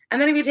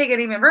 And then if you take it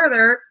even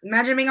further,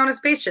 imagine being on a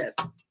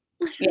spaceship.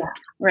 Yeah,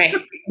 right.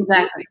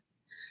 Exactly.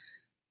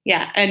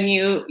 Yeah. And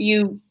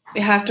you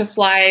have to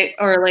fly,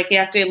 or like you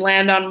have to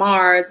land on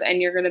Mars,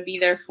 and you're going to be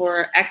there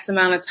for X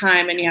amount of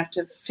time, and you have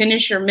to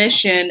finish your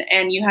mission,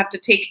 and you have to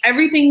take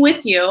everything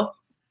with you.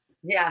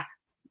 Yeah.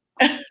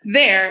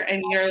 There,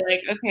 and you're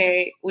like,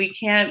 okay, we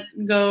can't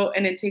go,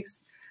 and it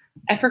takes,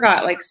 I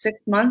forgot, like 6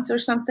 months or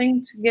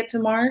something to get to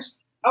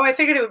Mars. Oh, I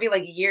figured it would be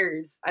like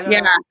years. I don't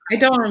know. I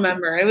don't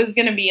remember. It was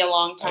going to be a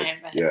long time.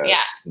 Yeah,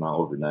 it's not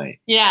overnight.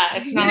 Yeah,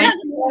 it's not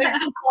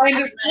like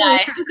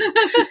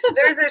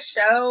There's a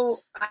show,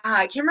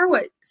 I can't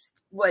remember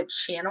what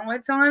channel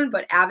it's on,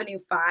 but Avenue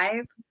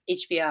 5.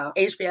 HBO.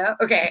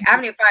 Okay,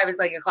 Avenue 5 is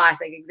like a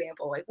classic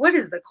example. Like, what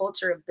is the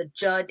culture of the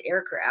Judd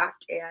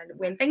aircraft? And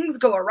when things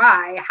go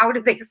awry, how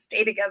do they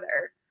stay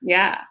together?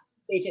 Yeah.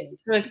 Stay tuned.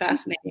 It's really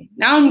fascinating.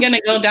 Now I'm going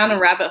to go down a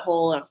rabbit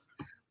hole of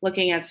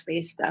looking at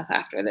space stuff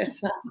after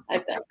this.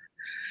 I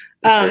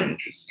bet.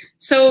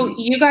 So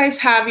you guys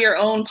have your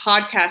own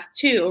podcast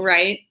too,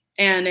 right?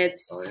 And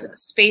it's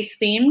space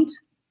themed,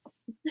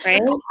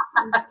 right?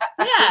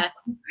 Yeah.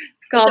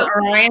 It's called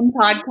Orion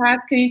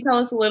Podcast. Can you tell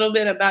us a little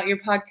bit about your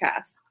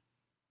podcast?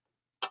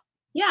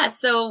 Yeah,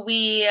 so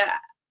we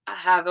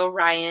have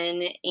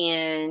Orion,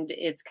 and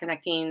it's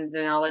connecting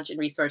the knowledge and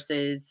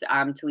resources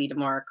to lead a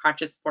more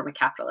conscious form of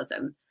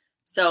capitalism.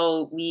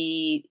 So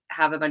we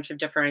have a bunch of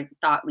different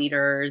thought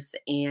leaders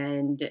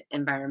and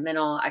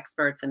environmental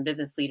experts and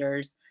business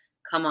leaders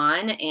come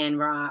on, and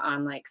we're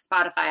on like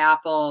Spotify,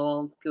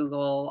 Apple,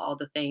 Google, all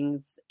the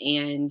things.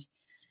 And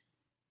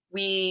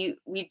we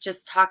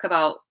just talk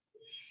about,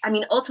 I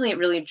mean, ultimately it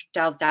really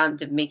dials down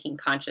to making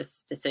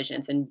conscious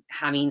decisions and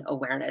having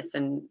awareness.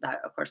 And that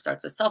of course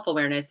starts with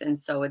self-awareness. And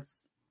so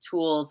it's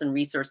tools and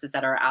resources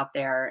that are out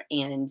there,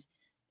 and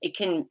it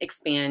can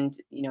expand,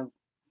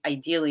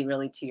 ideally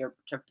really to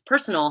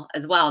personal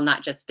as well,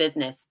 not just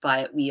business,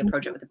 but we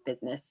approach it with a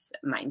business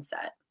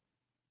mindset.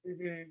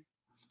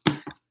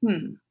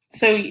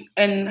 So,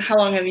 and how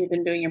long have you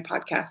been doing your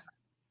podcast?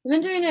 We've been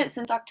doing it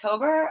since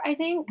October, I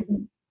think.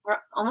 We're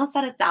almost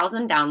at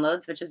 1,000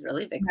 downloads, which is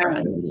really big for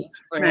us.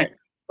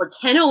 We're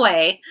 10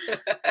 away.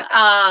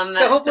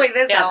 So hopefully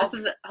this helps.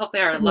 This is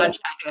hopefully our launch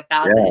pad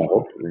to 1,000. Yeah,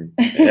 hopefully.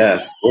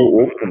 Yeah,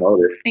 we'll promote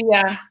it.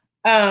 Yeah.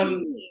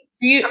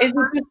 Is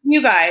it just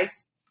you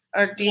guys?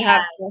 Or do you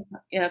have?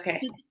 Yeah,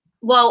 okay.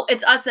 Well,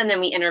 it's us, and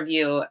then we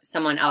interview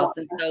someone else,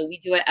 and so we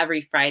do it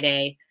every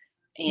Friday.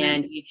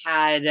 And we've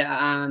had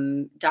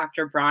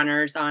Dr.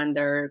 Bronner's on,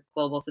 their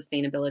global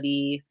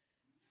sustainability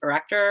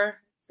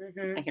director. I can't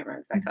remember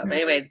exactly, but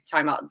anyway, it's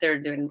talking about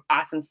they're doing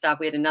awesome stuff.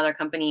 We had another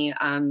company,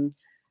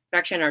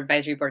 actually on our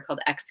advisory board called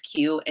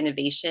XQ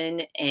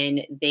Innovation,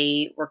 and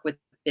they work with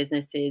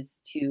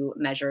businesses to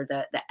measure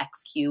the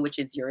XQ, which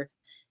is your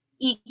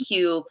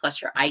EQ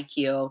plus your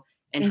IQ,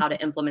 and how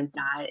to implement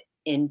that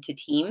into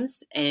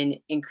teams and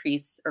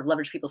increase or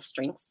leverage people's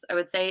strengths, I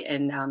would say,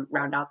 and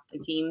round out the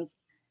teams.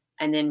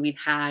 And then we've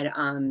had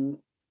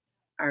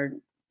our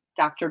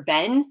Dr.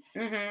 Ben,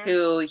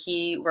 who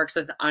he works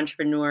with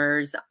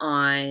entrepreneurs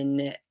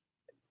on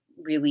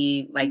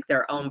really like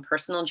their own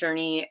personal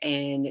journey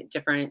and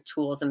different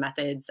tools and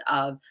methods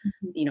of,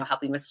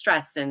 helping with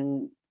stress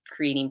and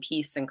creating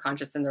peace and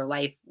conscious in their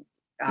life.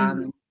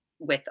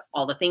 With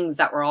all the things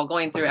that we're all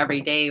going through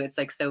every day. It's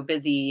like so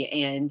busy.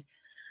 And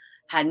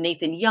had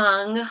Nathan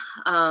Young,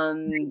 oh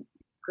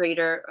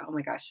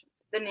my gosh.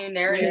 The New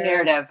Narrative.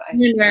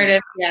 New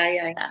Narrative.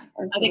 Yeah.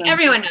 I think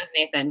everyone knows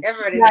Nathan.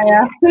 Everybody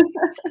knows Nathan.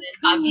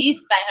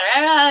 Mavis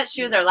Herrera,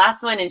 she was our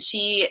last one, and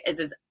she is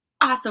this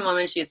awesome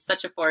woman. She is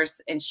such a force.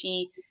 And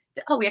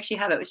we actually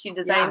have it. She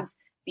designs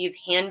these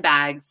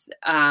handbags,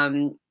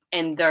 and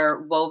they're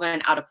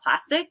woven out of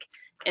plastic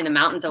in the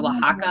mountains of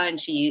Oaxaca. And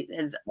she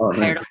has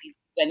hired all these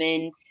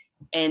women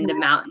in the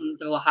mountains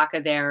of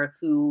Oaxaca there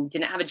who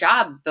didn't have a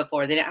job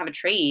before. They didn't have a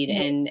trade,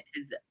 and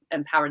has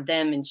empowered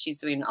them. And she's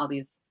doing all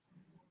these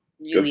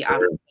really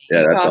awesome things.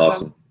 Yeah, that's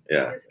awesome.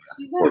 Yeah.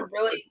 She's a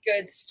really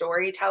good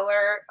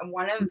storyteller. And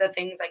one of the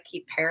things I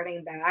keep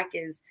parroting back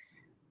is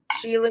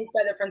she lives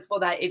by the principle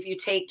that if you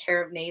take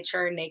care of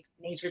nature,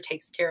 nature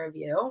takes care of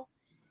you.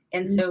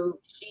 And so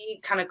she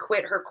kind of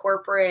quit her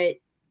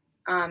corporate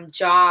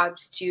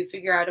jobs to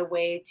figure out a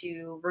way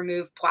to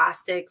remove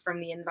plastic from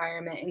the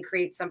environment and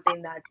create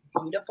something that's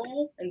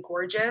beautiful and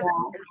gorgeous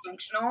and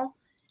functional,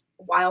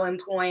 while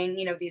employing,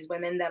 these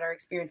women that are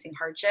experiencing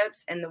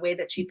hardships. And the way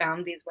that she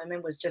found these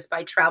women was just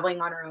by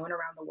traveling on her own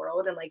around the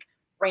world, and like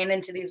ran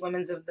into these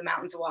women of the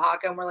mountains of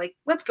Oaxaca, and we're like,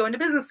 let's go into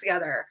business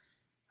together.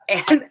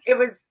 And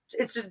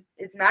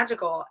it's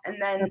magical.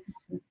 And then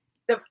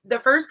the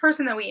first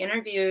person that we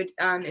interviewed,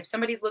 if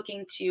somebody's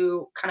looking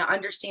to kind of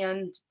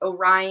understand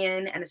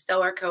Orion and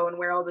Estelle Co. and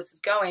where all this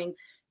is going,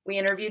 we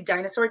interviewed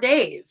Dinosaur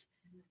Dave.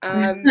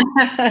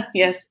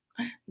 Yes.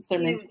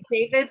 He's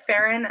David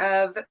Farron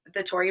of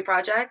the Tory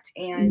Project,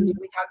 and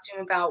we talked to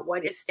him about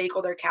what is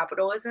stakeholder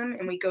capitalism,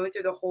 and we go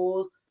through the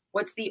whole,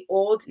 what's the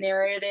old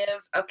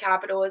narrative of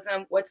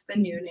capitalism, what's the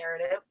new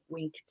narrative,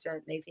 wink to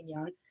Nathan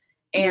Young,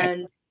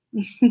 and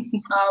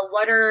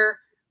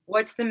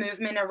what's the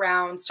movement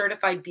around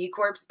certified B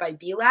Corps by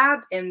B Lab,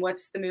 and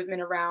what's the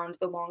movement around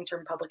the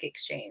long-term public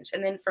exchange.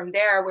 And then from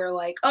there, we're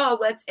like, oh,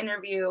 let's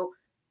interview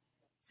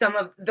some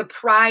of the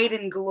pride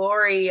and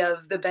glory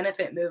of the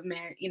benefit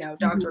movement. You know,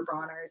 Dr.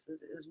 Bronner's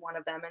is one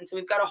of them. And so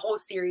we've got a whole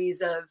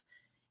series of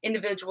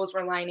individuals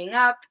we're lining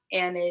up,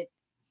 and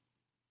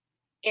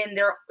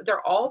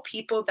they're all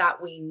people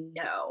that we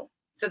know,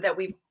 so that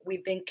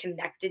we've been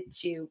connected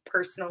to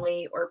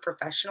personally or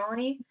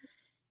professionally,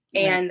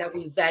 and that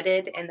we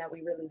vetted and that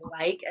we really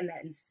like and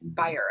that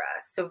inspire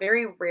us. So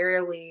very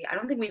rarely, I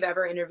don't think we've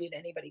ever interviewed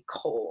anybody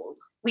cold.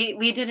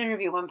 We did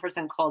interview one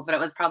person cold, but it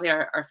was probably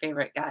our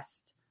favorite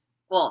guest.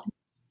 Well,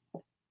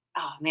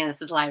 oh man,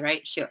 this is a lie,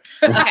 right? Shoot.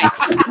 Okay.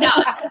 No.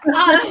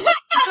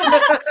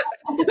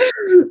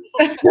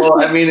 Well,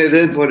 I mean, it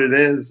is what it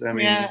is. I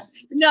mean,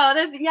 No,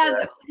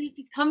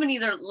 these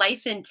companies are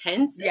life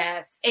intense.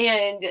 Yes.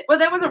 And well,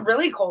 that wasn't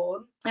really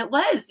cold. It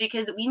was,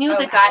 because we knew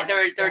the guy. There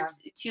were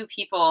two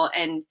people,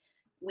 and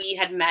we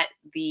had met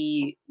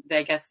the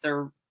I guess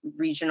their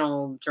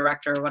regional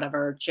director or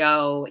whatever,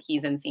 Joe.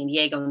 He's in San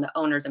Diego, and the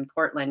owner's in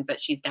Portland,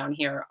 but she's down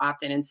here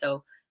often. And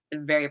so the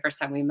very first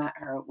time we met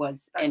her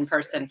was in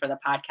person for the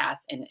podcast,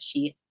 and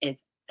she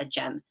is a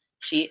gem.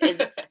 She is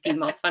the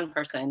most fun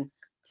person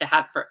to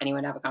have for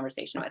anyone to have a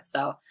conversation with.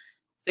 So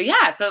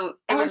yeah, so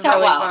it was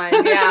really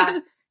fun. Yeah.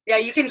 Yeah,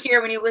 you can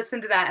hear when you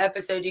listen to that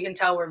episode, you can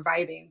tell we're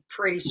vibing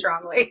pretty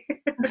strongly.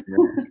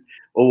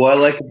 Well, what I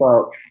like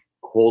about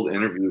cold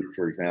interviews,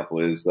 for example,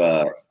 is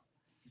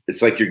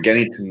it's like you're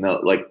getting to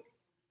know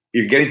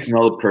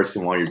the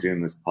person while you're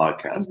doing this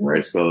podcast,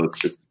 right? So it's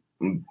just,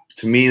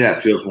 to me,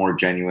 that feels more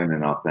genuine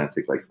and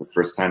authentic. Like, it's the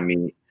first time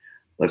meet.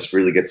 Let's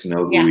really get to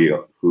know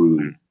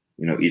who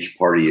each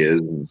party is.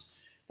 And,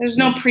 there's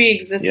no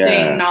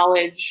pre-existing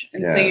knowledge,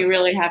 and so you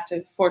really have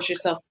to force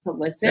yourself to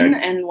listen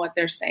and what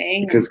they're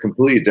saying. Because it's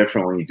completely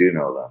different when you do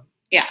know them.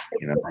 Yeah.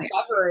 It's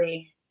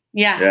discovery.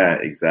 Yeah. Yeah,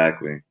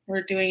 exactly.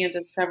 We're doing a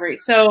discovery.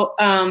 So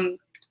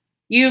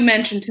you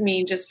mentioned to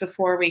me just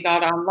before we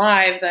got on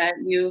live that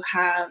you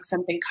have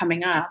something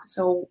coming up.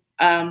 So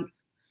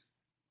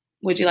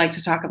would you like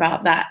to talk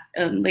about that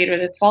later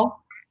this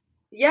fall?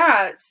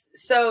 Yeah.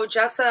 So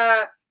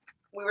Jessa,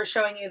 we were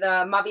showing you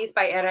the Mavis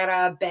by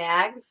Herrera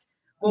bags.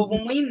 Well,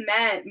 when we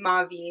met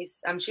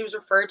Mavis, she was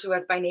referred to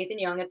us by Nathan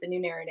Young at the New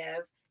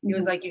Narrative. He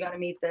was like, you got to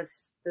meet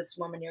this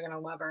woman. You're going to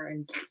love her.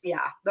 And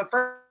yeah, the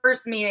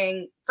first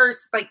meeting,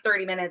 like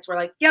 30 minutes, we're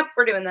like, yep,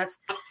 we're doing this.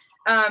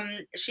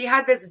 She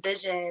had this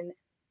vision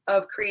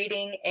of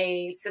creating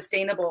a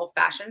sustainable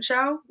fashion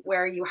show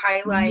where you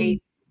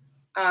highlight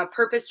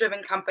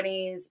purpose-driven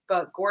companies,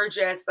 but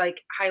gorgeous,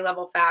 like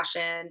high-level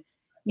fashion.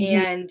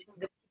 And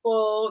the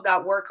people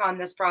that work on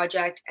this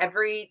project,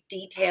 every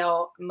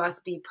detail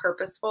must be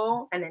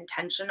purposeful and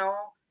intentional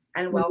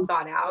and well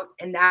thought out.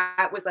 And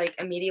that was like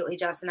immediately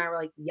Jess and I were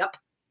like, yep,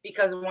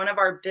 because one of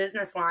our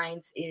business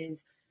lines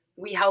is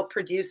we help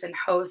produce and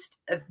host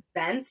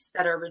events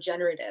that are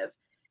regenerative.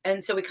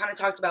 And so we kind of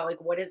talked about like,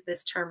 what does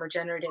this term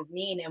regenerative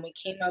mean? And we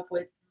came up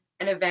with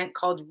an event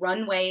called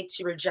Runway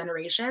to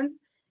Regeneration.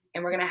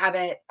 And we're going to have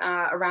it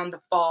around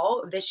the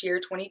fall of this year,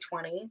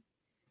 2020.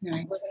 Nice. We're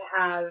going to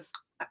have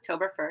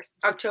October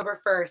 1st.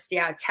 October 1st.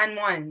 Yeah.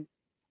 10-1.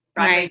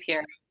 Broadway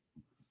Pier.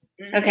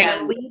 Okay.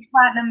 And a LEED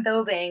Platinum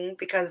building,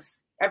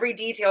 because every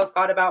detail is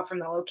thought about, from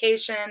the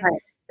location,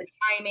 the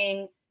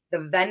timing,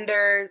 the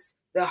vendors,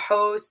 the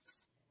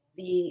hosts,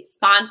 the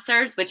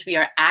sponsors, which we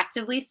are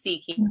actively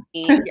seeking.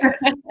 Yes.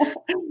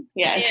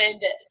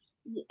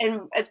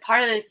 And as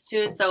part of this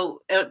too,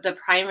 so the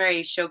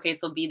primary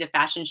showcase will be the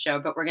fashion show,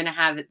 but we're going to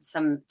have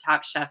some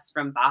top chefs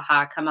from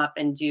Baja come up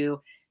and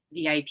do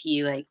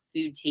VIP like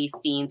food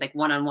tastings, like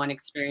one-on-one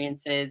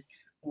experiences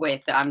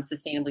with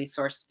sustainably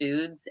sourced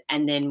foods.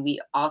 And then we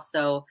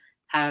also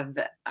have,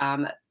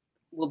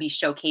 we'll be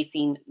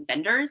showcasing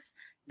vendors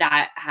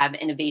that have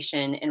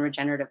innovation in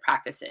regenerative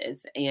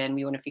practices, and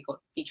we want to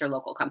feature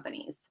local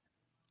companies.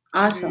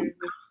 Awesome.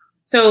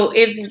 So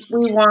if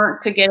we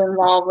want to get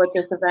involved with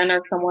this event,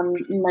 or someone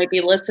might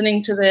be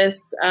listening to this,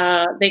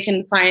 they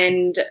can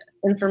find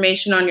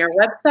information on your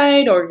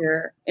website or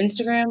your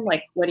Instagram.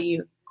 Like,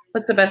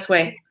 what's the best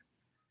way?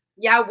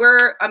 Yeah,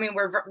 we're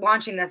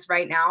launching this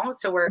right now.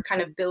 So we're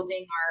kind of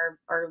building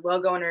our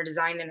logo and our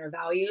design and our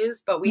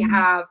values, but we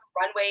have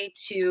runway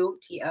to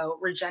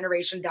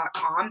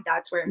regeneration.com.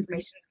 That's where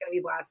information is going to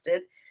be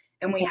blasted.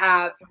 And we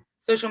have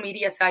social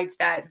media sites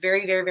that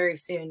very, very, very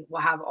soon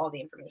will have all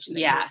the information that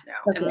you need to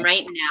know. And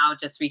right now,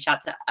 just reach out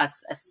to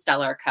us,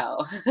 Estelle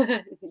Co.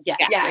 Yes,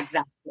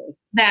 exactly.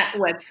 That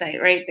website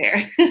right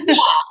there.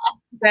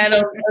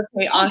 Yeah.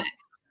 Okay, awesome.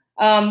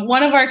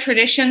 One of our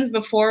traditions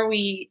before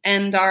we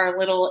end our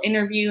little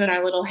interview and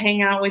our little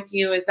hangout with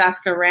you is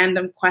ask a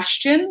random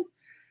question.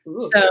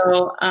 Ooh.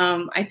 So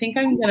I think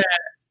I'm going to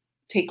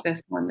take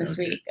this one this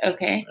week.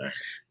 Okay.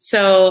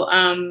 So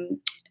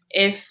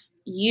if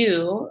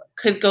you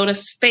could go to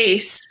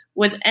space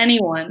with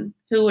anyone,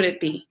 who would it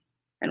be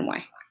and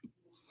why?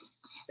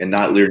 And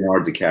not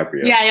Leonardo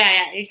DiCaprio.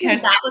 Yeah. You can.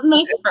 That was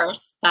my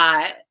first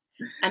thought.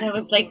 And I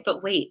was like,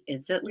 but wait,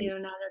 is it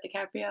Leonardo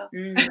DiCaprio?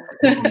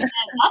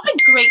 That's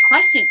a great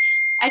question.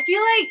 I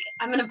feel like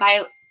I'm going to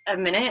buy a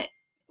minute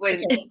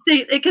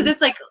because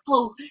it's like,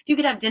 oh, you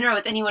could have dinner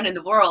with anyone in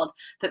the world.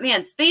 But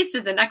man, space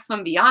is the next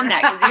one beyond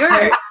that because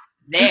you're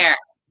there.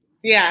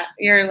 Yeah,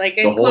 you're like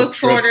in close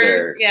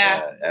quarters.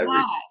 Yeah.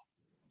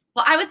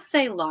 Well, I would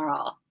say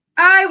Laurel.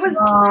 This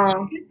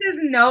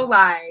is no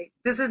lie.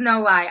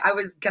 I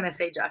was going to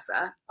say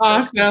Jessa.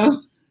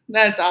 Awesome.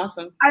 That's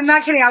awesome. I'm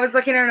not kidding. I was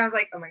looking at her and I was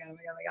like, oh my God.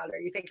 Are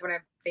you thinking when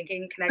I'm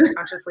thinking connect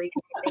consciously?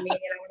 Can you see me and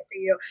I want to see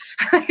you?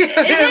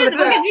 It is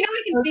because we know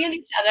we can stand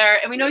each other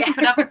and we know we can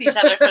put up with each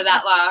other for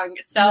that long.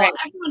 So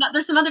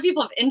there's some other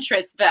people of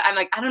interest, but I'm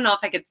like, I don't know if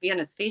I could be on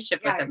a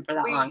spaceship with them for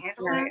that long.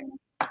 Right.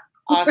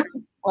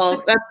 Awesome.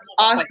 Well, that's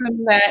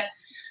awesome that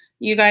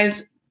you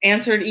guys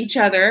answered each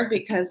other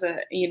because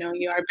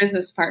you are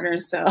business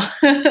partners, so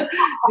you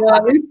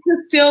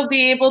can still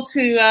be able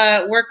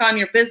to work on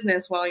your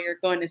business while you're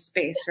going to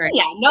space, right?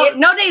 Yeah,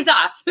 no days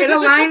off. It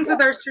aligns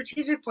with our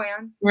strategic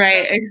plan.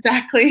 Right,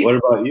 exactly. What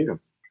about you?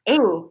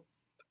 Ooh,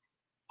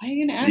 why are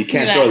you gonna ask me that? You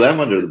can't throw them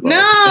under the bus.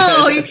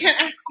 No, you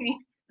can't ask me.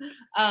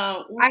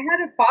 I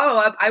had a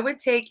follow-up. I would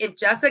take if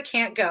Jessa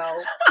can't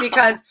go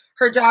because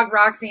her dog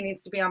Roxy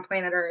needs to be on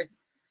planet Earth.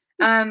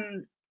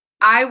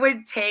 I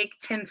would take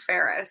Tim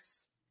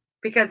Ferriss.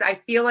 Because I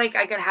feel like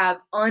I could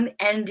have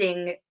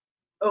unending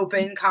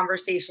open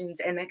conversations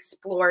and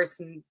explore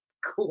some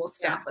cool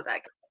stuff with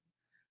that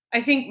guy.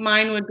 I think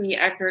mine would be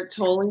Eckhart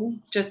Tolle,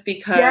 just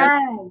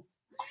because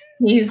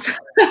he's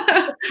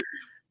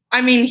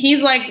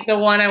he's like the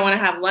one I want to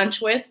have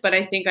lunch with, but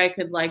I think I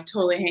could like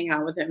totally hang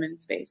out with him in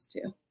space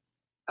too.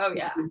 Oh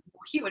yeah.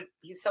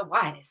 He's so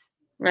wise.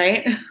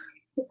 Right?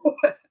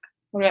 What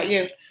about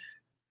you?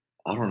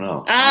 I don't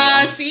know.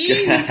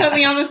 See, you put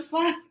me on the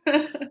spot.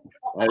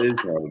 That is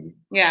hard.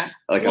 Yeah.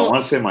 Like, I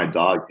want to say my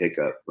dog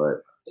Hiccup,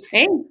 but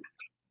hey,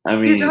 I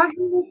mean, your dog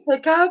is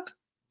Hiccup?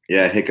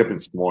 Yeah, Hiccup and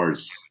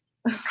s'mores.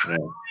 Yeah.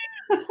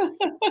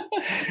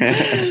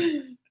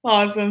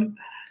 Awesome.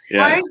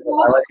 Yeah. I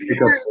love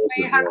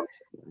s'mores.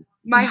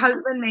 My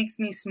husband makes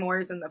me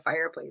s'mores in the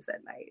fireplace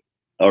at night.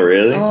 Oh,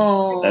 really?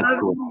 Oh, that's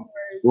cool.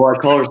 Well, I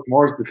call her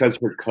s'mores because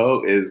her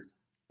coat is.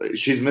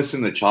 She's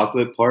missing the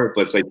chocolate part,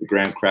 but it's like the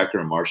graham cracker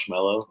and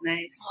marshmallow.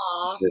 Nice.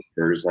 It's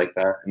hers like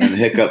that. And then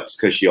Hiccups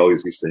because she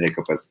always used to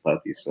hiccup as a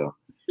puppy. So.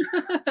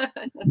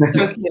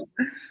 So cute.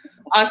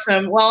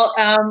 Awesome. Well,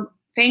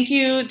 thank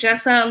you,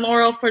 Jessa and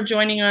Laurel, for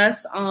joining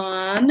us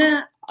on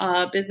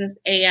Business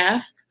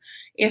AF.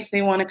 If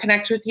they want to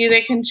connect with you,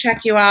 they can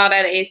check you out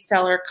at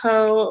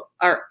astellar.co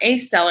or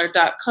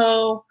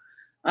astellar.co.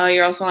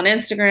 You're also on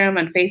Instagram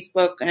and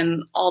Facebook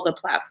and all the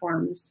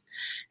platforms,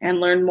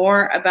 and learn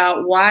more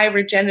about why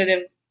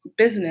regenerative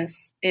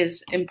business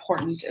is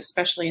important,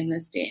 especially in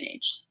this day and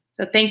age.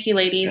 So thank you,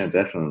 ladies.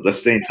 Yeah, definitely. Let's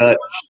stay in touch.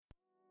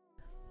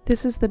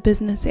 This is the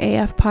Business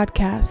AF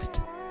podcast,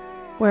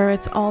 where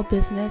it's all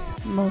business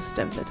most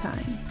of the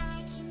time.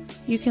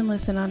 You can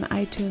listen on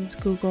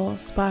iTunes, Google,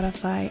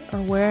 Spotify,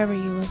 or wherever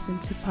you listen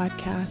to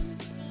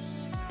podcasts.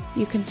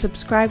 You can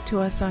subscribe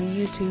to us on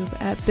YouTube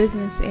at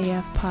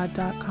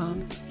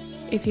businessafpod.com.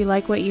 If you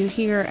like what you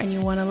hear and you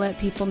want to let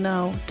people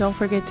know, don't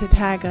forget to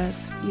tag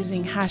us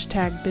using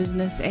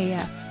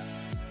 #BusinessAF.